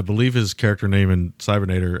 and I believe his character name in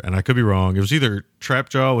Cybernator, and I could be wrong, it was either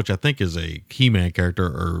Trapjaw, which I think is a He-Man character,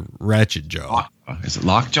 or Ratchet Jaw. Is it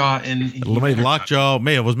Lockjaw Maybe Lockjaw.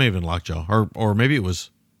 Maybe it may have been Lockjaw, or maybe it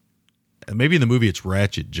was. Maybe in the movie it's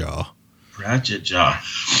Ratchet Jaw. Ratchet Jaw.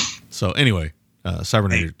 So anyway,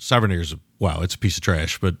 Cybernator's it's a piece of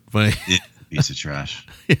trash, but Piece of trash.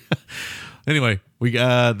 anyway,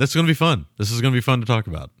 that's going to be fun. This is going to be fun to talk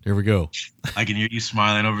about. Here we go. I can hear you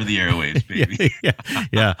smiling over the airwaves, baby.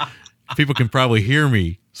 yeah. People can probably hear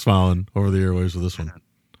me smiling over the airwaves with this one.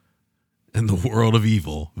 In the world of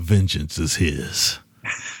evil, vengeance is his.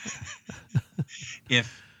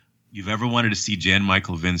 If you've ever wanted to see Jan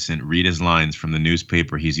Michael Vincent read his lines from the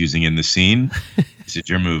newspaper he's using in the scene, this is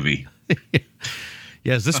your movie.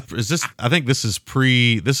 Yeah, is this I think this is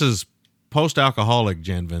post-alcoholic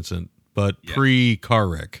Jan Vincent, but pre-car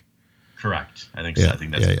wreck. Correct. I think so. I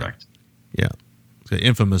think that's correct. Yeah. So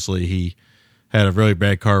infamously, he had a really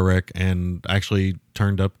bad car wreck and actually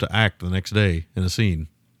turned up to act the next day in a scene.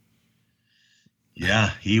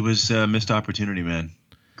 Yeah, he was a missed opportunity, man.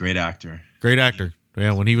 Great actor. Great actor.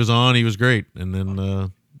 Yeah, when he was on, he was great, and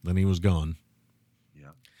then he was gone.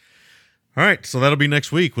 Yeah. All right, so that'll be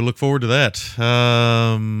next week. We look forward to that.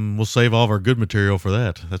 We'll save all of our good material for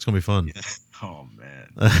that. That's gonna be fun. Yeah. Oh man,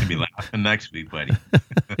 I'm gonna be laughing next week, buddy.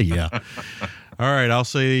 Yeah. All right, I'll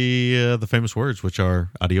say the famous words, which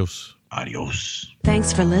are adios. Adios.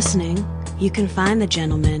 Thanks for listening. You can find the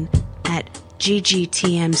gentleman at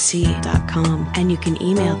ggtmc.com, and you can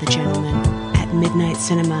email the gentleman at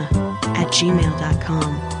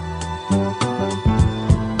midnightcinema@gmail.com.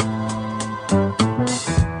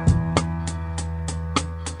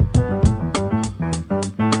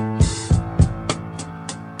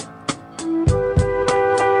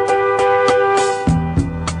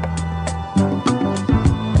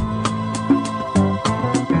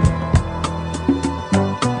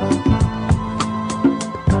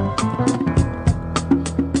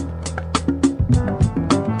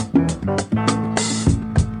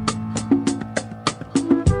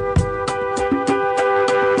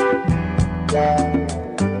 Yeah.